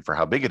appreciation for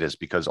how big it is,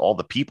 because all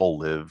the people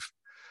live,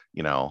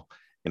 in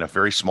a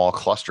very small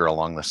cluster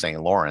along the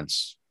St.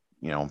 Lawrence,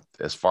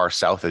 as far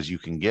south as you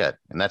can get.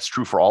 And that's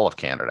true for all of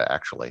Canada,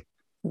 actually.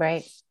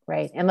 Right.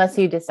 Unless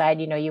you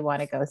decide, you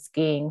want to go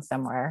skiing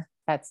somewhere.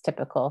 That's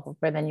typical,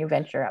 where then you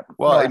venture up.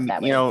 Well, and,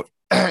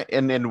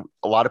 and then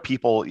a lot of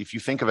people, if you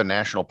think of a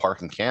national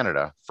park in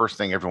Canada, first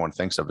thing everyone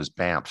thinks of is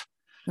Banff,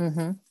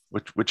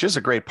 which is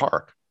a great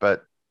park,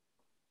 but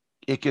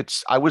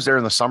I was there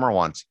in the summer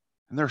once,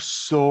 and there's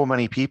so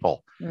many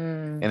people,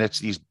 and it's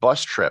these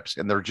bus trips,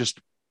 and they're just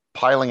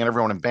piling in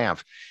everyone in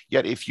Banff.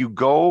 Yet if you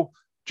go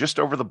just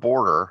over the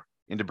border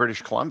into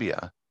British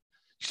Columbia,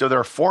 so there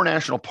are 4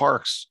 national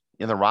parks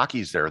in the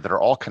Rockies there that are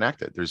all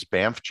connected. There's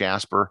Banff,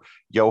 Jasper,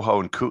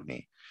 Yoho, and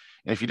Kootenay.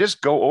 And if you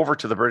just go over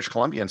to the British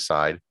Columbian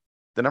side,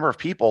 the number of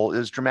people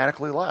is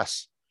dramatically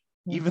less,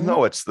 even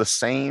though it's the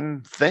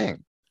same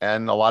thing.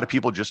 And a lot of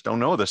people just don't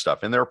know this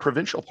stuff. And there are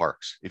provincial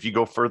parks, if you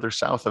go further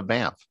south of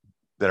Banff,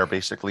 that are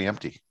basically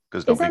empty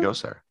because nobody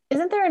goes there.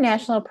 Isn't there a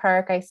national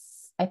park?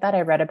 I thought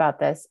I read about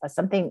this,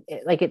 something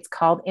like it's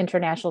called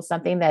international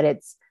something, that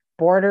it's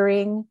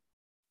bordering.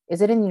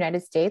 Is it in the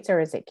United States, or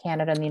is it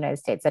Canada and the United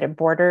States, that it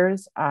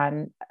borders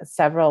on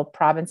several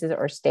provinces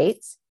or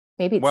states?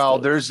 Maybe it's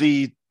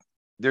states.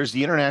 There's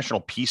the International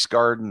Peace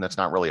Garden. That's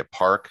not really a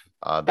park.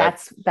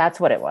 That's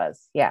what it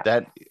was.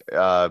 Yeah.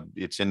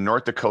 It's in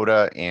North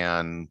Dakota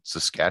and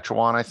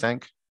Saskatchewan, I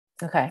think.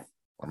 Okay.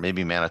 Or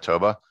maybe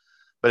Manitoba,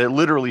 but it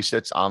literally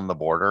sits on the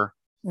border.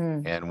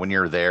 And when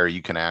you're there,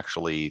 you can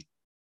actually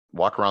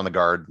walk around the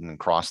garden and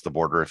cross the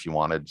border if you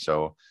wanted.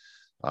 So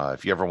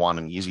if you ever want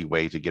an easy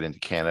way to get into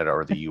Canada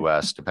or the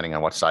US, depending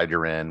on what side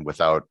you're in,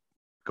 without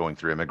going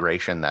through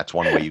immigration, that's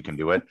one way you can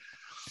do it.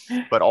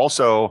 But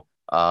also,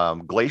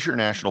 Glacier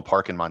National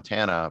Park in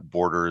Montana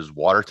borders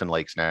Waterton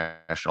Lakes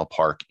National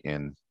Park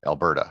in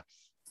Alberta.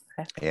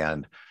 Okay.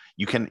 And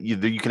you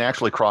can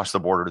actually cross the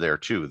border there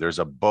too. There's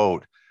a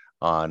boat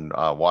on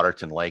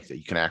Waterton Lake that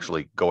you can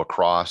actually go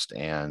across.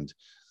 And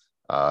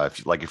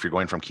if you're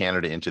going from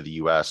Canada into the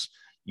US,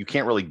 you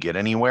can't really get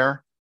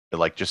anywhere.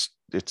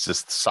 It's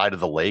this side of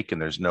the lake, and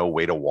there's no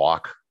way to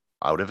walk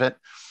out of it.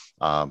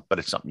 But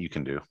it's something you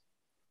can do.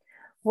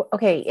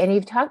 Okay. And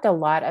you've talked a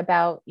lot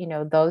about,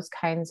 those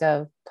kinds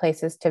of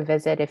places to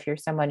visit if you're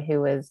someone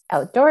who is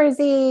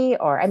outdoorsy,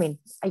 or,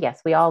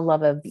 yes, we all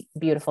love a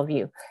beautiful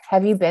view.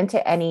 Have you been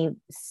to any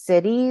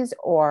cities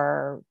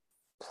or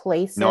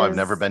places? No, I've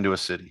never been to a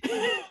city.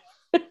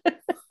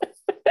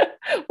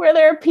 Where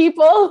there are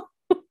people?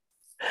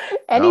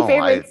 Any No,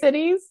 favorite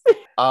cities?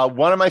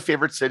 one of my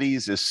favorite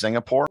cities is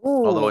Singapore,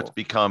 although it's Ooh.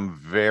 become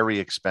very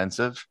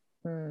expensive.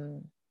 Hmm.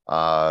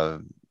 Uh,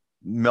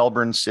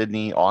 Melbourne,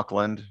 Sydney,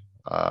 Auckland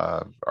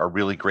are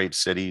really great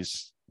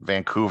cities.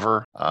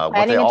 Vancouver. What they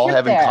Planning a all trip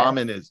have in there.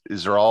 common is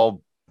they're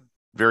all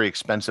very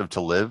expensive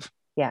to live.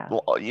 Yeah.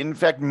 Well, in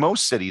fact,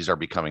 most cities are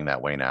becoming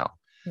that way now.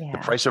 The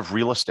Yeah. price of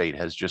real estate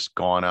has just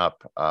gone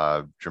up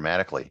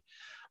dramatically.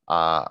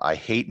 I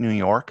hate New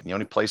York. The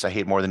only place I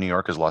hate more than New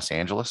York is Los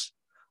Angeles.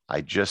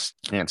 I just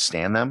can't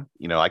stand them.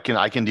 I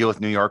can deal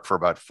with New York for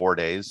about 4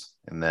 days,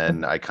 and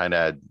then I kind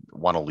of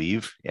want to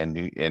leave. And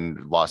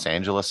in Los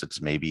Angeles,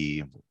 it's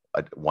maybe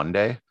one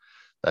day.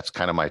 That's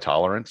kind of my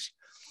tolerance.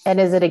 And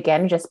is it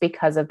again just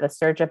because of the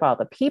surge of all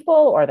the people,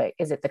 or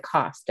is it the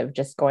cost of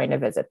just going to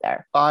visit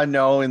there?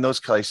 No, in those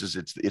cases,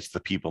 it's the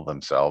people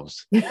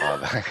themselves.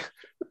 I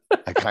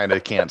kind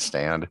of can't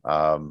stand.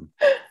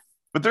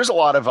 But there's a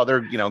lot of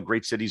other,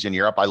 great cities in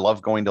Europe. I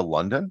love going to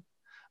London.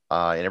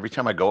 And every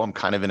time I go, I'm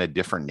kind of in a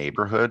different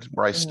neighborhood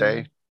where I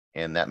stay.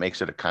 And that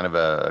makes it a kind of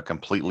a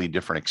completely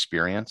different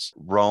experience.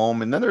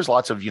 Rome. And then there's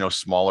lots of,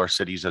 smaller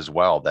cities as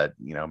well that,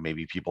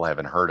 maybe people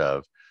haven't heard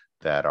of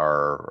that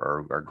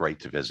are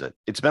great to visit.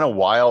 It's been a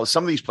while.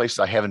 Some of these places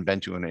I haven't been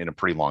to in a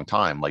pretty long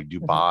time, like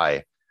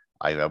Dubai.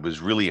 I was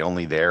really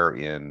only there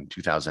in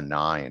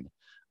 2009.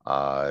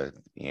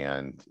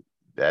 And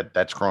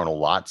that's grown a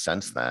lot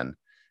since then.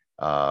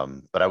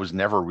 But I was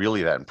never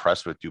really that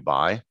impressed with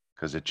Dubai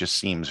because it just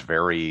seems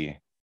very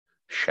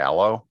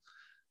shallow.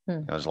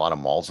 There's a lot of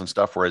malls and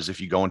stuff. Whereas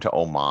if you go into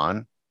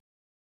Oman,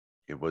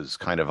 it was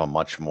kind of a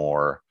much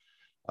more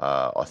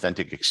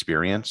authentic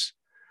experience.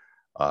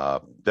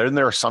 Then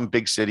there are some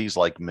big cities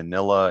like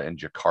Manila and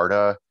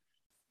Jakarta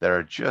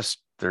that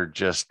they're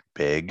just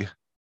big,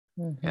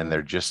 and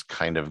they're just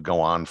kind of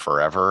go on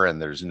forever.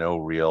 And there's not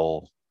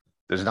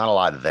a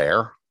lot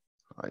there.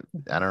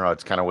 I don't know.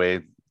 It's kind of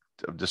way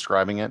of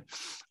describing it.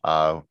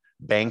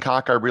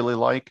 Bangkok, I really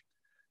like.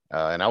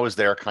 And I was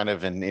there kind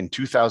of in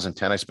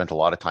 2010. I spent a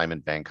lot of time in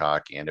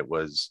Bangkok, and it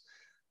was,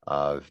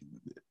 I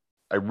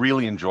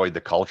really enjoyed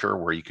the culture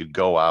where you could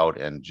go out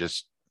and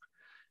just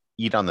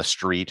eat on the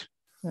street.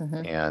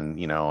 And,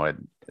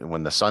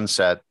 when the sun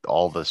set,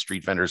 all the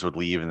street vendors would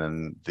leave, and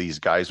then these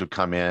guys would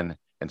come in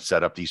and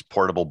set up these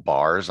portable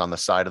bars on the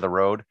side of the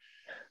road.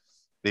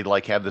 They'd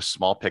have this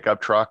small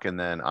pickup truck, and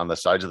then on the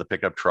sides of the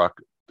pickup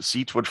truck,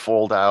 seats would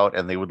fold out,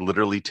 and they would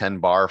literally 10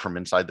 bar from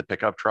inside the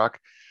pickup truck.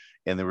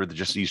 And there were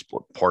just these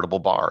portable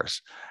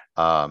bars.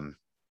 We can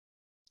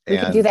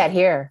do that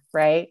here,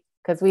 right?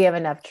 Because we have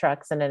enough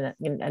trucks and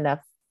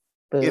enough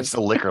booze. It's the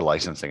liquor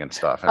licensing and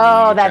stuff.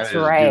 I mean, that's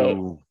right.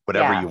 Do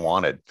whatever you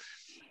wanted.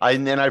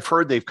 And then I've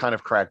heard they've kind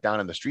of cracked down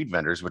on the street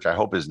vendors, which I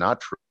hope is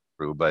not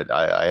true, but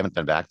I haven't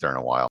been back there in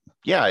a while.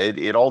 Yeah,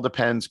 it all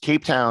depends.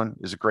 Cape Town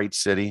is a great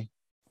city.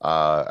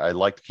 I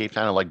like Cape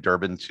Town. I like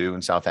Durban too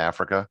in South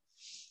Africa.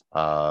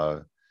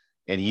 And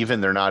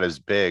even they're not as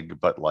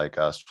big, but like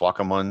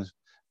Swakopmund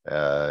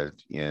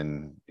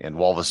in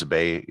Walvis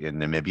Bay in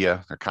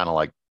Namibia, they're kind of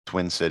like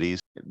twin cities.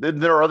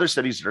 There are other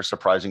cities that are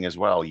surprising as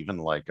well, even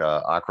like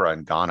Accra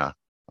in Ghana.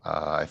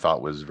 I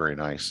thought was very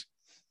nice.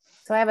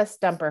 So I have a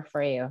stumper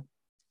for you.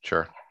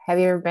 Sure. Have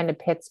you ever been to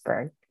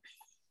Pittsburgh?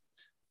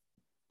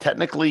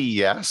 Technically,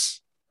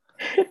 yes.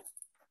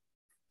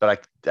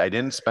 But I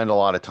didn't spend a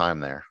lot of time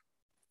there.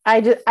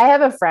 I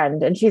have a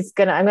friend, and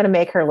I'm gonna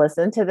make her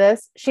listen to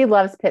this. She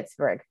loves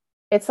Pittsburgh.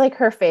 It's like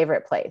her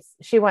favorite place.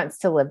 She wants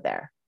to live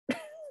there.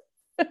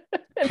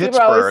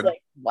 Pittsburgh.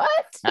 Like,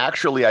 what?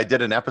 Actually, I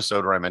did an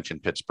episode where I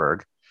mentioned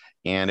Pittsburgh,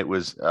 and it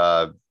was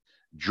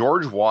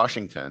George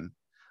Washington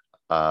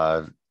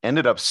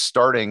ended up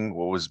starting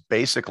what was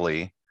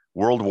basically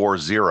World War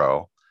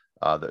Zero.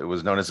 It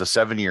was known as the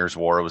 7 Years'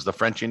 War. It was the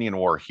French Indian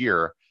War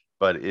here,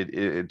 but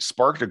it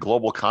sparked a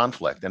global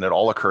conflict, and it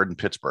all occurred in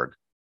Pittsburgh.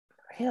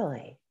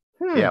 Really?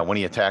 Yeah, when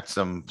he attacked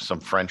some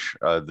French,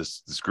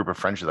 this group of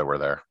French that were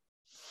there.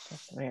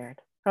 That's weird.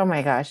 Oh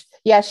my gosh.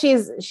 Yeah,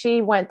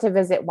 she went to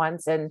visit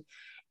once, and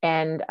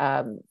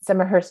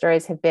some of her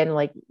stories have been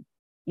like,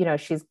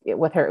 she's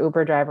with her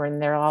Uber driver,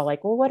 and they're all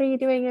like, well, what are you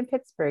doing in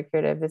Pittsburgh?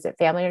 Here to visit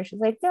family? And she's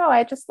like, no,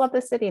 I just love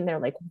the city. And they're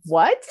like,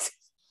 what?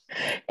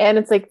 And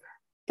it's like,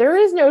 there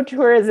is no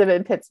tourism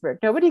in Pittsburgh.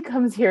 Nobody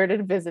comes here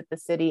to visit the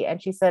city.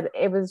 And she said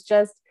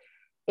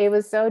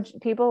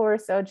people were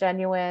so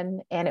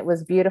genuine, and it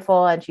was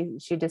beautiful. And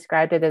she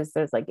described it as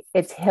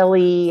it's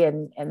hilly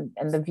and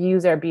the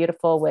views are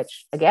beautiful,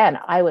 which again,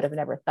 I would have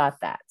never thought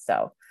that.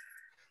 So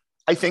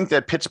I think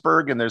that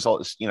Pittsburgh, and there's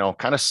all,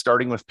 kind of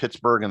starting with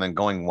Pittsburgh and then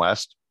going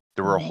west,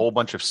 there were a whole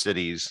bunch of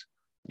cities,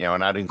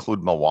 and I'd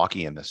include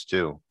Milwaukee in this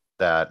too,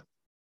 that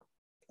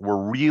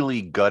were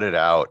really gutted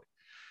out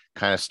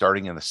kind of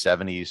starting in the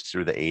 70s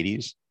through the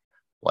 80s.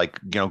 Like,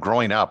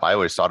 growing up, I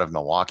always thought of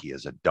Milwaukee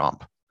as a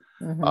dump.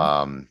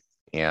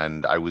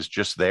 And I was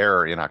just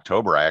there in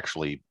October. I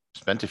actually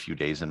spent a few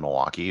days in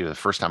Milwaukee. The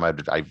first time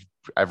I've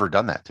ever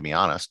done that, to be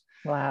honest.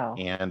 Wow.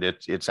 And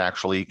it's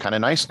actually kind of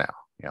nice now.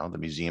 The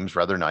museum's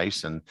rather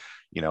nice, and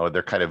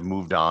they're kind of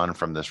moved on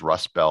from this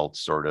Rust Belt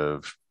sort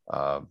of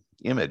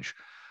image.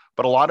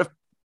 But a lot of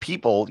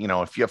people,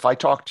 if I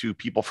talk to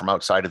people from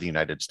outside of the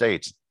United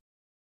States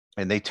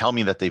and they tell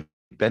me that they've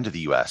been to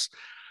the US,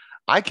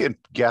 I can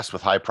guess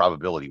with high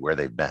probability where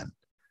they've been.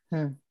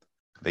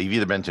 They've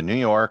either been to New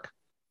York,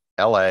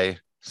 LA,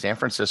 San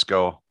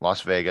Francisco,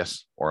 Las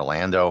Vegas,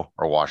 Orlando,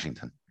 or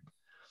Washington.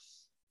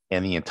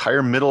 And the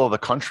entire middle of the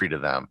country to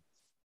them,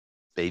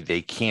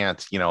 they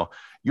can't,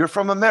 you're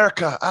from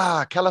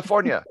America.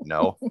 California.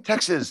 No.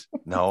 Texas.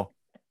 No.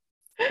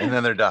 And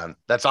then they're done.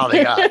 That's all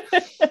they got.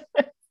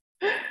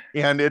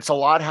 And it's a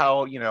lot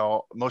how,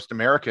 most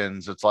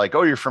Americans, it's like,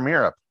 oh, you're from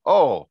Europe.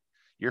 Oh,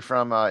 you're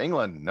from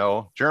England.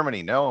 No.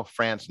 Germany. No.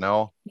 France.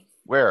 No.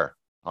 Where?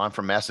 I'm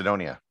from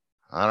Macedonia.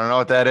 I don't know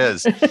what that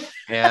is.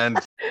 And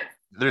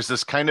there's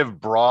this kind of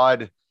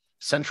broad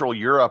Central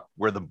Europe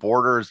where the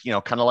borders,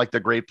 kind of like the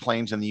Great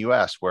Plains in the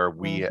US, where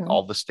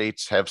all the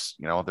states have,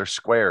 their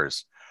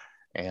squares.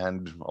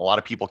 And a lot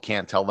of people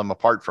can't tell them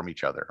apart from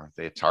each other.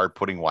 It's hard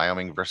putting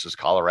Wyoming versus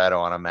Colorado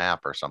on a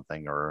map or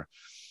something, or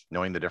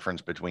knowing the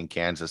difference between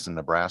Kansas and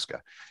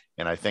Nebraska.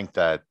 And I think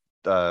that,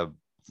 a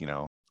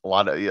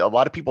lot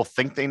of people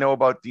think they know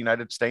about the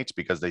United States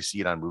because they see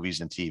it on movies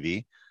and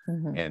TV,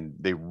 and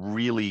they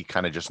really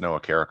kind of just know a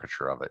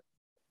caricature of it.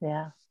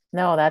 Yeah.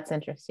 No, that's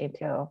interesting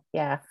too.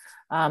 Yeah.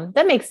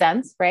 That makes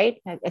sense,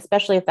 right?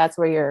 Especially if that's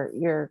where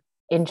you're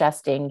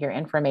ingesting your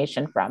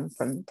information from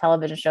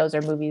television shows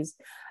or movies.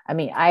 I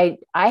mean, I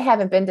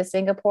haven't been to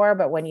Singapore,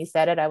 but when you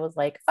said it, I was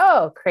like,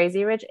 oh,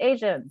 Crazy Rich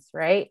Asians,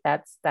 right?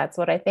 That's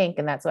what I think.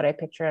 And that's what I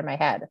picture in my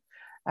head.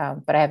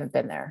 But I haven't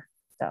been there,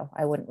 so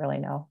I wouldn't really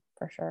know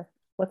for sure.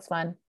 What's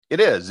fun? It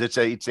is.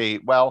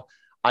 Well,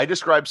 I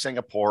describe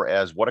Singapore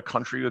as what a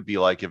country would be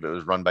like if it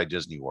was run by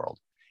Disney World,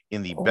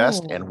 in the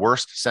best and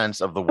worst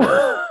sense of the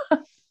word.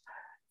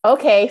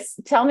 Okay.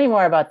 Tell me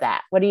more about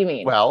that. What do you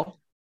mean? Well,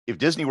 if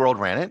Disney World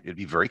ran it, it'd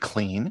be very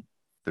clean.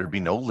 There'd be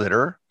no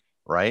litter,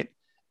 right?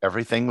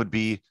 Everything would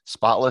be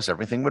spotless.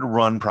 Everything would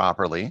run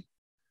properly.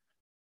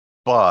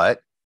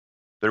 But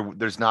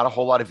there's not a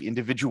whole lot of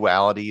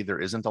individuality. There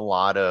isn't a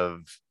lot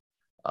of,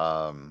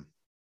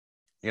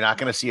 you're not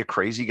going to see a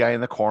crazy guy in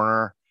the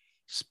corner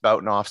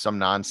spouting off some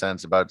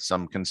nonsense about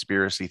some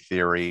conspiracy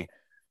theory,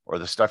 or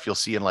the stuff you'll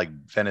see in like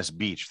Venice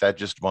Beach. That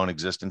just won't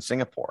exist in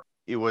Singapore.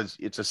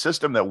 It's a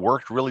system that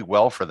worked really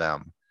well for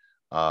them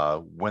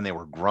when they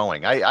were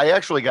growing. I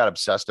actually got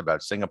obsessed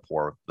about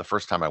Singapore the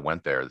first time I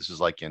went there. This is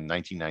like in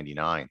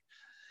 1999.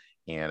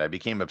 And I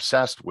became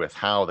obsessed with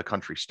how the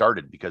country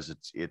started, because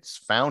its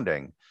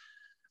founding,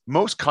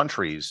 most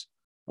countries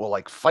will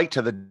like fight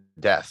to the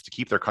death to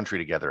keep their country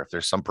together if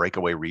there's some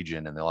breakaway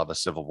region and they'll have a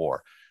civil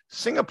war.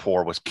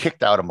 Singapore was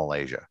kicked out of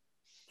Malaysia.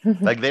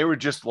 Like they were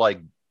just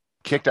like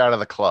kicked out of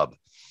the club.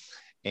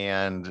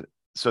 And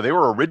so they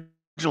were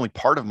originally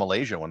part of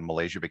Malaysia when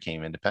Malaysia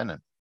became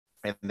independent.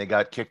 And they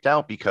got kicked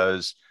out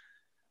because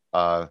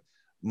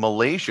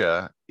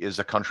Malaysia is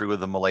a country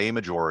with a Malay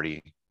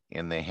majority,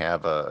 and they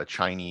have a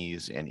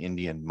Chinese and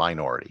Indian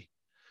minority.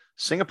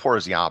 Singapore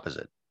is the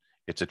opposite.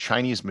 It's a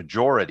Chinese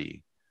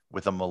majority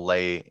with a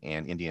Malay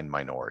and Indian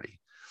minority.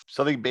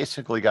 So they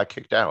basically got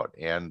kicked out,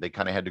 and they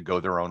kind of had to go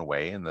their own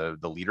way. And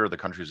the leader of the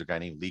country is a guy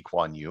named Lee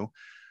Kuan Yew,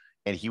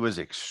 and he was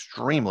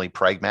extremely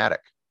pragmatic.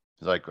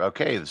 He's like,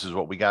 okay, this is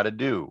what we got to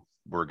do.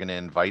 We're going to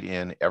invite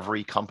in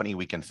every company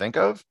we can think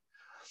of.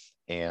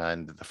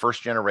 And the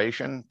first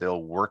generation,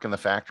 they'll work in the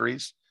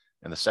factories.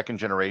 And the second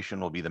generation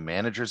will be the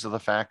managers of the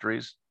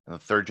factories. And the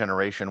third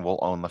generation will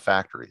own the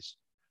factories.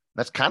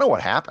 That's kind of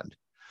what happened.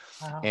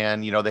 Wow.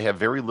 And, they have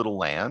very little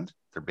land.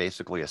 They're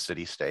basically a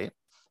city state.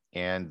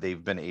 And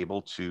they've been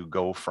able to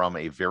go from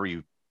a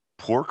very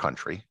poor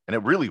country, and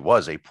it really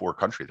was a poor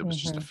country that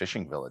was just a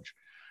fishing village,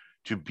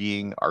 to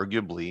being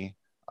arguably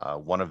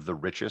one of the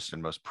richest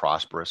and most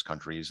prosperous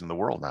countries in the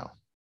world now.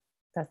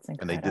 That's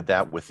incredible. And they did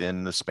that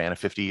within the span of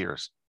 50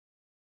 years.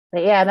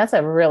 But yeah, that's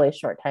a really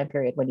short time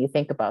period when you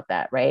think about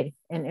that, right?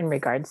 In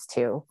regards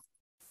to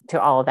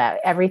all of that,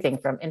 everything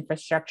from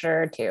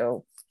infrastructure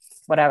to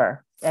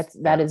whatever.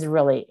 That is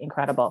really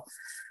incredible.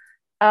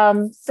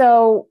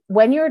 So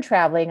when you were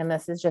traveling, and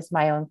this is just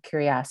my own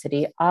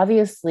curiosity,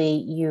 obviously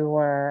you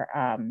were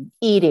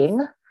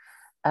eating.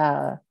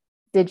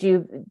 Did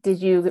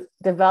you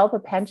develop a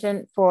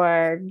penchant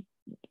for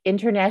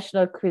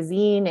international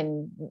cuisine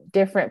and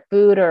different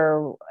food,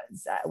 or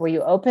were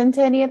you open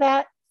to any of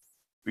that?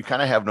 We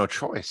kind of have no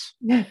choice.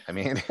 I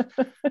mean,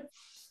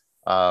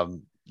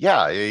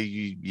 yeah,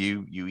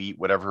 you eat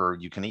whatever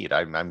you can eat.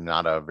 I'm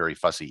not a very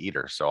fussy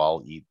eater, so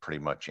I'll eat pretty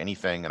much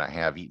anything, and I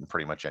have eaten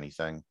pretty much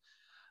anything.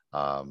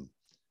 But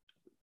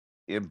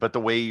the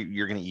way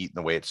you're going to eat and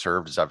the way it's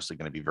served is obviously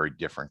going to be very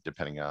different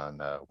depending on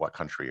what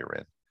country you're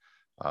in.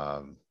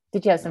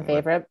 Did you have some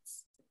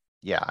favorites?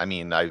 Yeah, I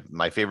mean,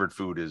 my favorite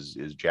food is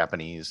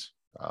Japanese,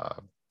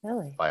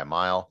 really, by a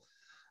mile.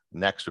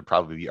 Next would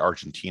probably be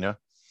Argentina,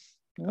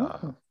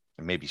 and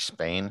maybe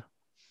Spain.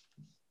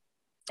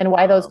 And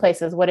why those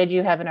places? What did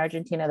you have in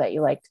Argentina that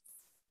you liked?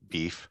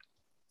 Beef.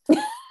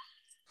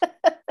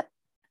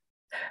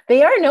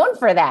 They are known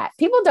for that.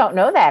 People don't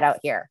know that out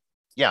here.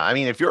 Yeah. I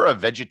mean, if you're a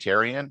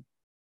vegetarian,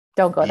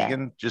 Don't go there.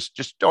 vegan,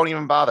 just don't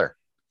even bother.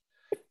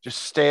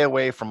 Just stay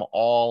away from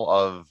all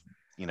of,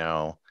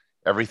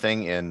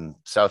 everything in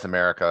South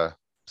America,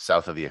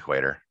 south of the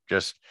equator.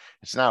 Just,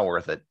 it's not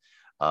worth it.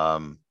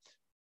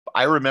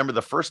 I remember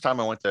the first time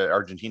I went to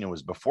Argentina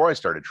was before I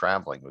started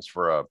traveling. It was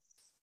for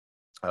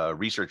a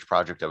research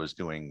project I was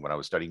doing when I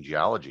was studying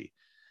geology.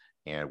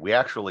 And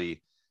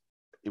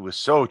it was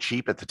so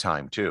cheap at the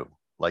time too.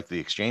 Like the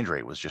exchange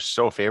rate was just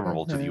so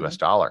favorable to the US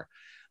dollar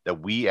that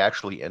we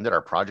actually ended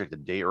our project a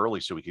day early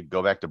so we could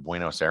go back to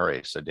Buenos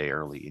Aires a day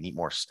early and eat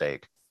more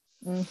steak.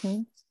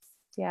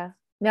 Yeah.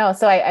 No,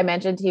 so I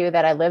mentioned to you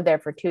that I lived there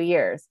for 2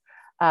 years.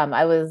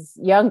 I was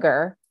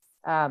younger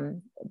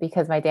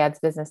because my dad's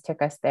business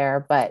took us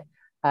there, but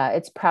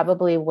it's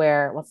probably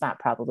where, well, it's not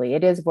probably,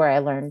 it is where I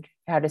learned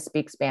how to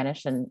speak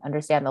Spanish and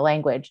understand the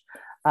language.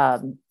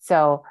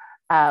 So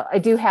I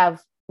do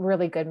have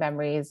really good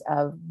memories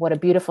of what a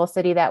beautiful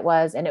city that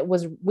was. And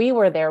we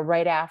were there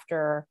right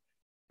after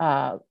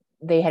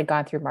they had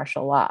gone through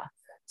martial law.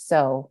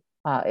 So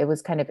it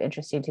was kind of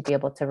interesting to be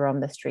able to roam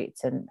the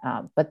streets. And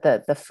but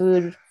the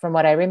food, from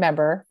what I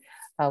remember,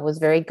 was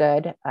very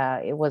good.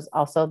 It was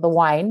also the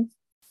wine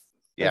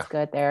was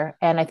good there.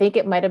 And I think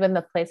it might have been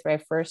the place where I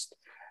first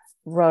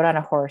rode on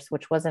a horse,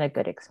 which wasn't a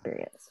good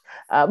experience.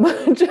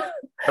 But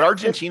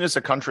Argentina is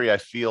a country I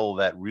feel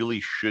that really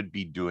should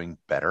be doing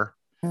better.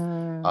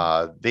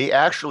 They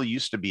actually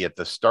used to be, at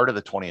the start of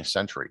the 20th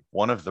century,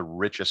 one of the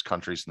richest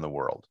countries in the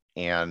world.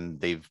 And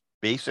they've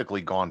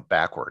basically gone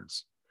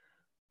backwards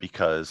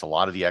because a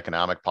lot of the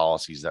economic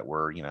policies that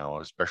were,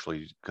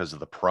 especially because of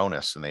the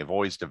Peronists, and they've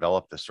always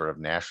developed this sort of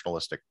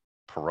nationalistic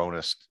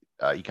Peronist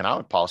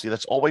economic policy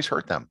that's always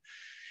hurt them.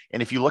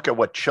 And if you look at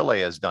what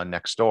Chile has done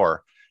next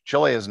door,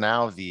 Chile is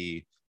now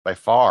by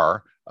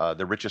far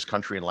the richest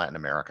country in Latin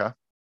America.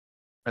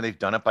 And they've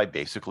done it by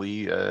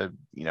basically,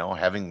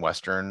 having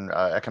Western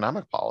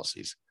economic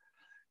policies.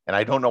 And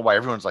I don't know why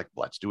everyone's like,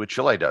 let's do what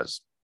Chile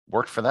does.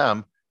 Worked for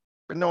them,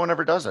 but no one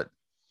ever does it.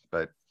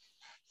 But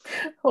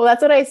well,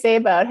 that's what I say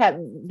about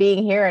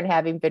being here and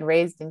having been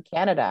raised in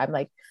Canada. I'm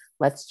like,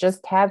 let's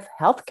just have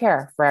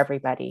healthcare for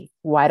everybody.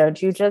 Why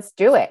don't you just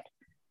do it?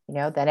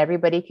 Then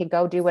everybody can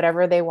go do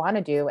whatever they want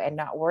to do and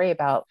not worry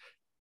about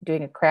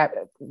doing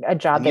a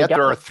job. And yet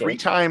there are 3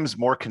 times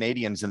more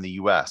Canadians in the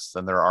US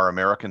than there are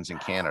Americans in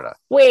Canada.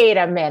 Wait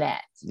a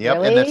minute. Yep.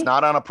 Really? And that's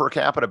not on a per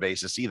capita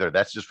basis either.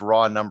 That's just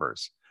raw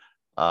numbers.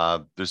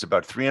 There's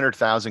about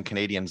 300,000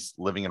 Canadians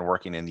living and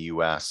working in the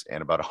US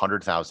and about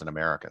 100,000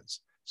 Americans.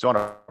 So on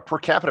a per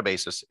capita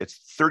basis,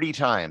 it's 30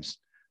 times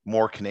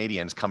more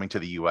Canadians coming to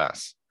the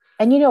US.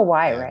 And you know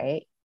why,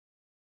 right?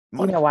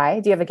 You know why?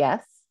 Do you have a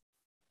guess?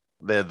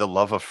 The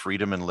love of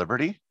freedom and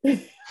liberty.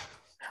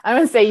 I'm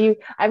going to say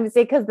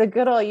because the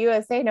good old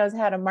USA knows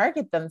how to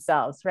market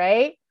themselves,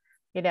 right?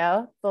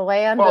 The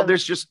land. Well,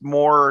 there's just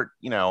more,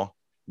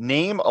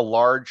 name a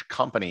large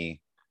company.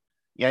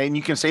 Yeah. And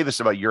you can say this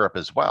about Europe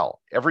as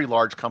well. Every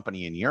large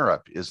company in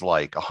Europe is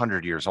like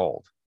 100 years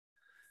old.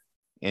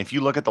 And if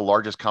you look at the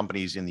largest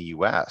companies in the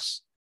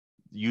US,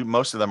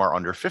 most of them are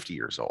under 50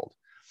 years old.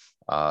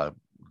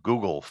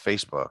 Google,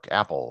 Facebook,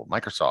 Apple,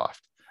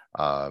 Microsoft,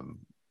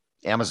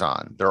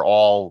 Amazon, they're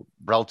all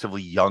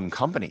relatively young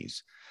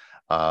companies.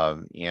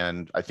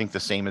 And I think the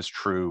same is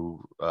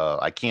true.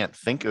 I can't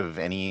think of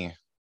any,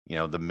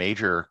 the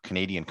major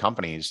Canadian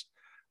companies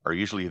are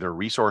usually either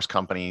resource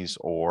companies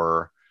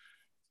or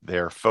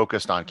they're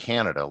focused on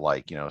Canada,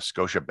 like,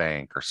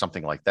 Scotiabank or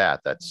something like that.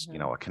 That's,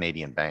 a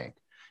Canadian bank.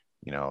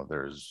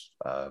 There's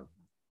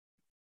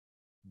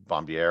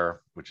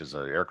Bombardier, which is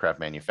an aircraft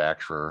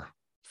manufacturer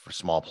for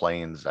small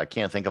planes. I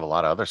can't think of a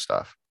lot of other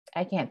stuff.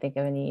 I can't think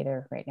of any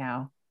either right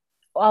now.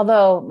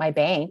 Although my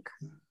bank,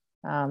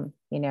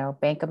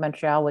 Bank of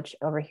Montreal, which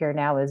over here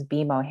now is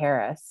BMO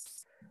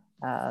Harris,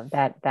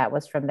 that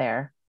was from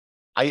there.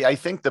 I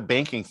think the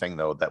banking thing,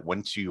 though, that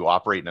once you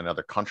operate in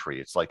another country,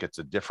 it's like it's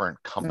a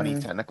different company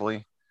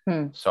technically.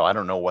 So I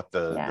don't know what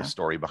the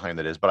story behind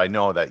it is, but I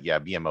know that,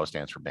 BMO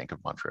stands for Bank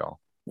of Montreal.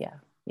 Yeah.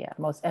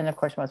 And of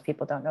course, most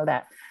people don't know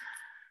that.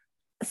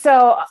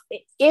 So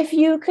if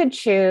you could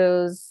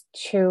choose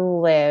to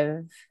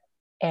live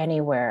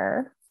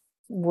anywhere,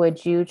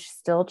 would you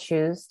still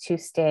choose to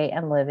stay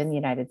and live in the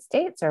United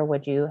States, or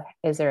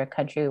is there a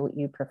country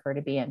you prefer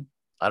to be in?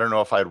 I don't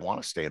know if I'd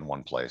want to stay in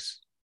one place.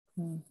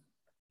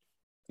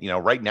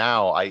 Right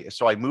now,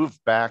 I moved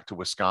back to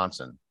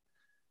Wisconsin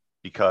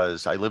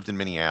because I lived in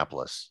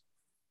Minneapolis,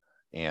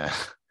 and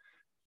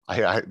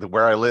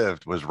where I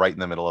lived was right in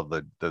the middle of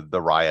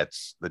the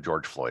riots, the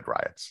George Floyd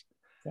riots.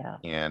 Yeah.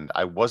 And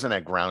I wasn't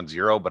at ground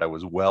zero, but I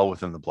was well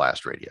within the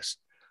blast radius.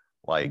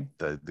 Like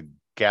the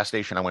gas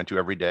station I went to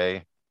every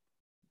day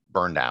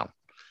burned down.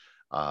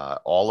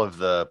 All of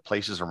the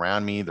places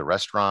around me, the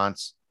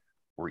restaurants,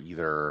 were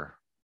either,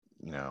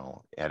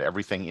 had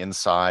everything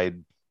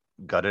inside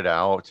gutted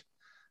out,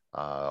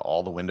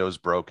 all the windows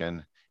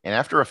broken. And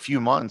after a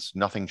few months,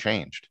 nothing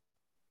changed.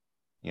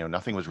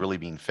 Nothing was really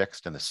being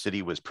fixed, and the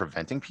city was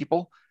preventing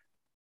people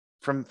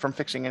from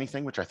fixing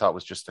anything, which I thought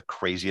was just the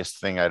craziest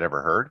thing I'd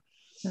ever heard.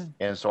 Hmm.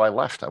 And so I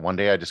left. One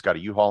day I just got a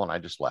U-Haul and I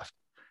just left.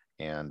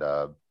 And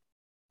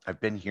I've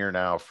been here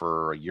now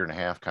for a year and a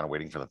half, kind of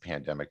waiting for the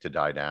pandemic to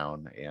die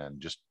down and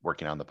just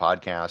working on the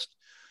podcast.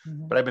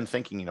 Mm-hmm. But I've been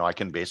thinking, I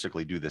can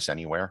basically do this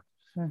anywhere.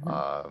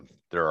 Mm-hmm.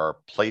 There are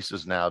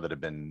places now that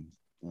have been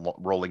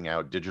rolling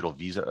out digital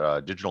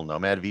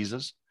nomad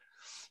visas.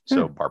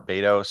 So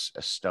Barbados,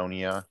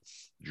 Estonia,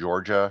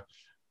 Georgia,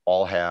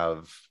 all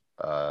have,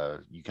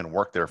 you can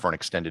work there for an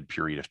extended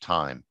period of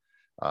time.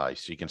 So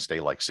you can stay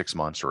like 6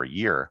 months or a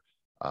year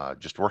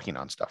just working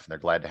on stuff. And they're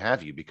glad to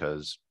have you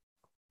because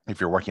if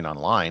you're working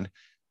online,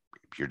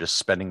 you're just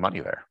spending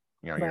money there.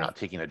 You're not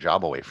taking a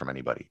job away from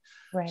anybody.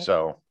 Right.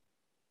 So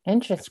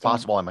interesting. It's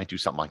possible I might do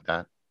something like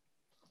that.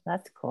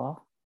 That's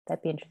cool.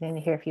 That'd be interesting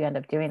to hear if you end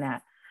up doing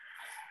that.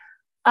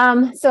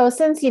 So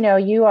since,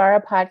 you are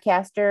a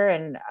podcaster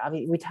and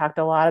we talked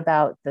a lot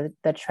about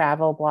the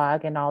travel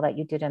blog and all that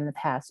you did in the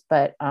past,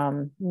 but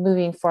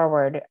moving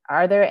forward,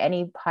 are there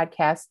any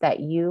podcasts that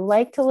you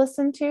like to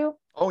listen to?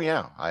 Oh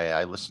yeah.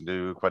 I listen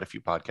to quite a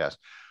few podcasts.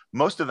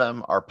 Most of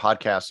them are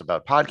podcasts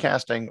about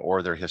podcasting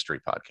or their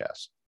history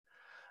podcasts.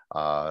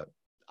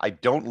 I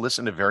don't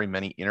listen to very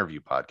many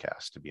interview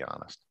podcasts, to be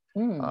honest.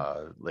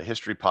 The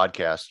history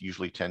podcasts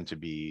usually tend to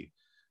be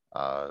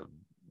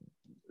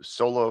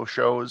solo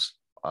shows.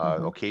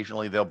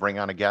 Occasionally they'll bring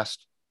on a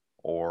guest,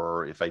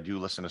 or if I do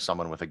listen to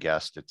someone with a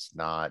guest, it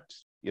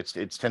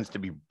tends to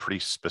be pretty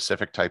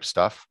specific type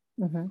stuff.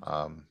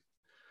 But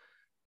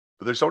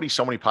there's only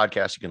so many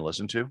podcasts you can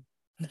listen to,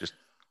 just,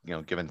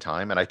 given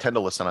time. And I tend to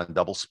listen on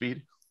double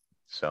speed.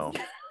 So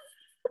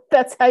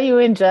that's how you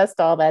ingest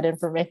all that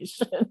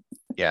information.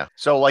 Yeah.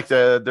 So like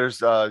there's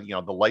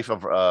the life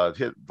of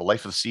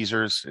the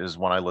Caesars is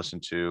one I listen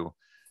to,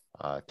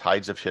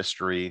 Tides of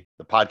History,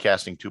 the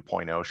Podcasting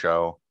 2.0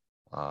 show,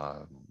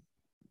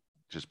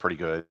 which is pretty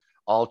good.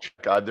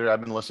 I've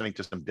been listening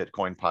to some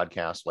Bitcoin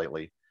podcasts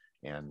lately,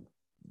 and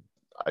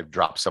I've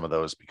dropped some of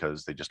those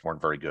because they just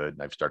weren't very good.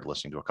 And I've started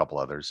listening to a couple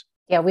others.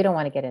 Yeah, we don't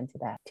want to get into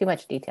that. Too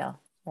much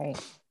detail, right?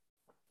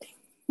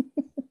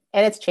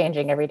 And it's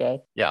changing every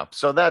day. Yeah.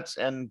 So that's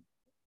kind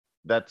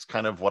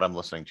of what I'm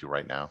listening to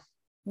right now.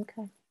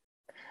 Okay.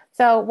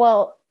 So,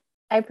 well,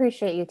 I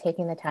appreciate you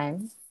taking the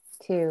time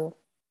to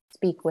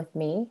speak with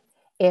me.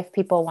 If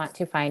people want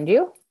to find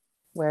you,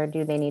 where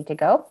do they need to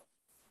go?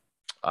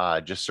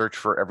 Just search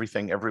for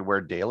Everything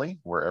Everywhere Daily,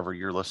 wherever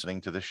you're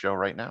listening to this show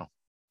right now.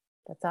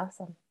 That's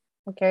awesome.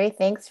 Well, Gary,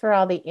 thanks for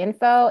all the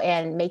info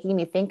and making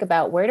me think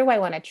about where do I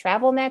want to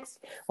travel next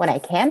when I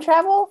can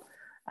travel.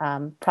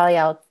 Probably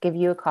I'll give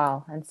you a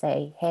call and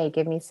say, hey,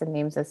 give me some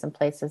names of some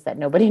places that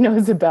nobody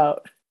knows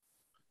about.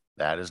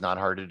 That is not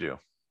hard to do.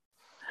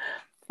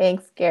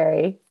 Thanks,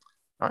 Gary.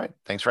 All right.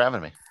 Thanks for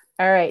having me.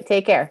 All right.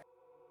 Take care.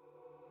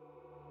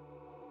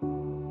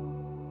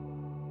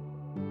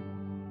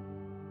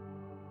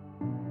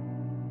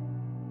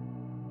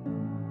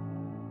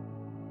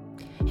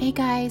 Hey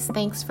guys,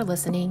 thanks for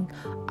listening.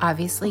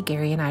 Obviously,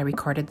 Gary and I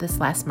recorded this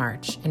last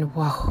March, and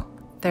whoa,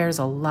 there's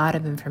a lot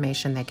of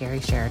information that Gary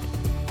shared.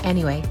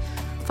 Anyway,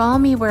 follow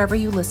me wherever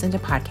you listen to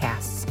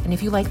podcasts, and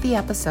if you like the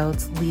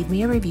episodes, leave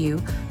me a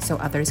review so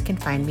others can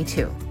find me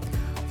too.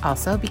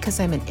 Also, because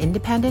I'm an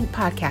independent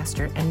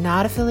podcaster and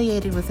not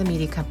affiliated with a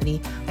media company,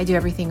 I do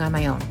everything on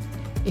my own.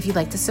 If you'd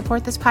like to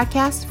support this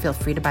podcast, feel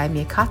free to buy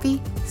me a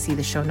coffee. See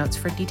the show notes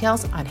for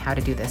details on how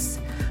to do this.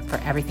 For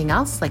everything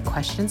else, like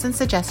questions and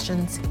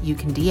suggestions, you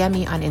can DM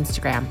me on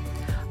Instagram.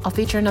 I'll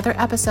feature another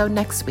episode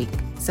next week,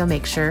 so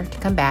make sure to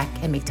come back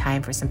and make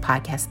time for some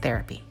podcast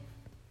therapy.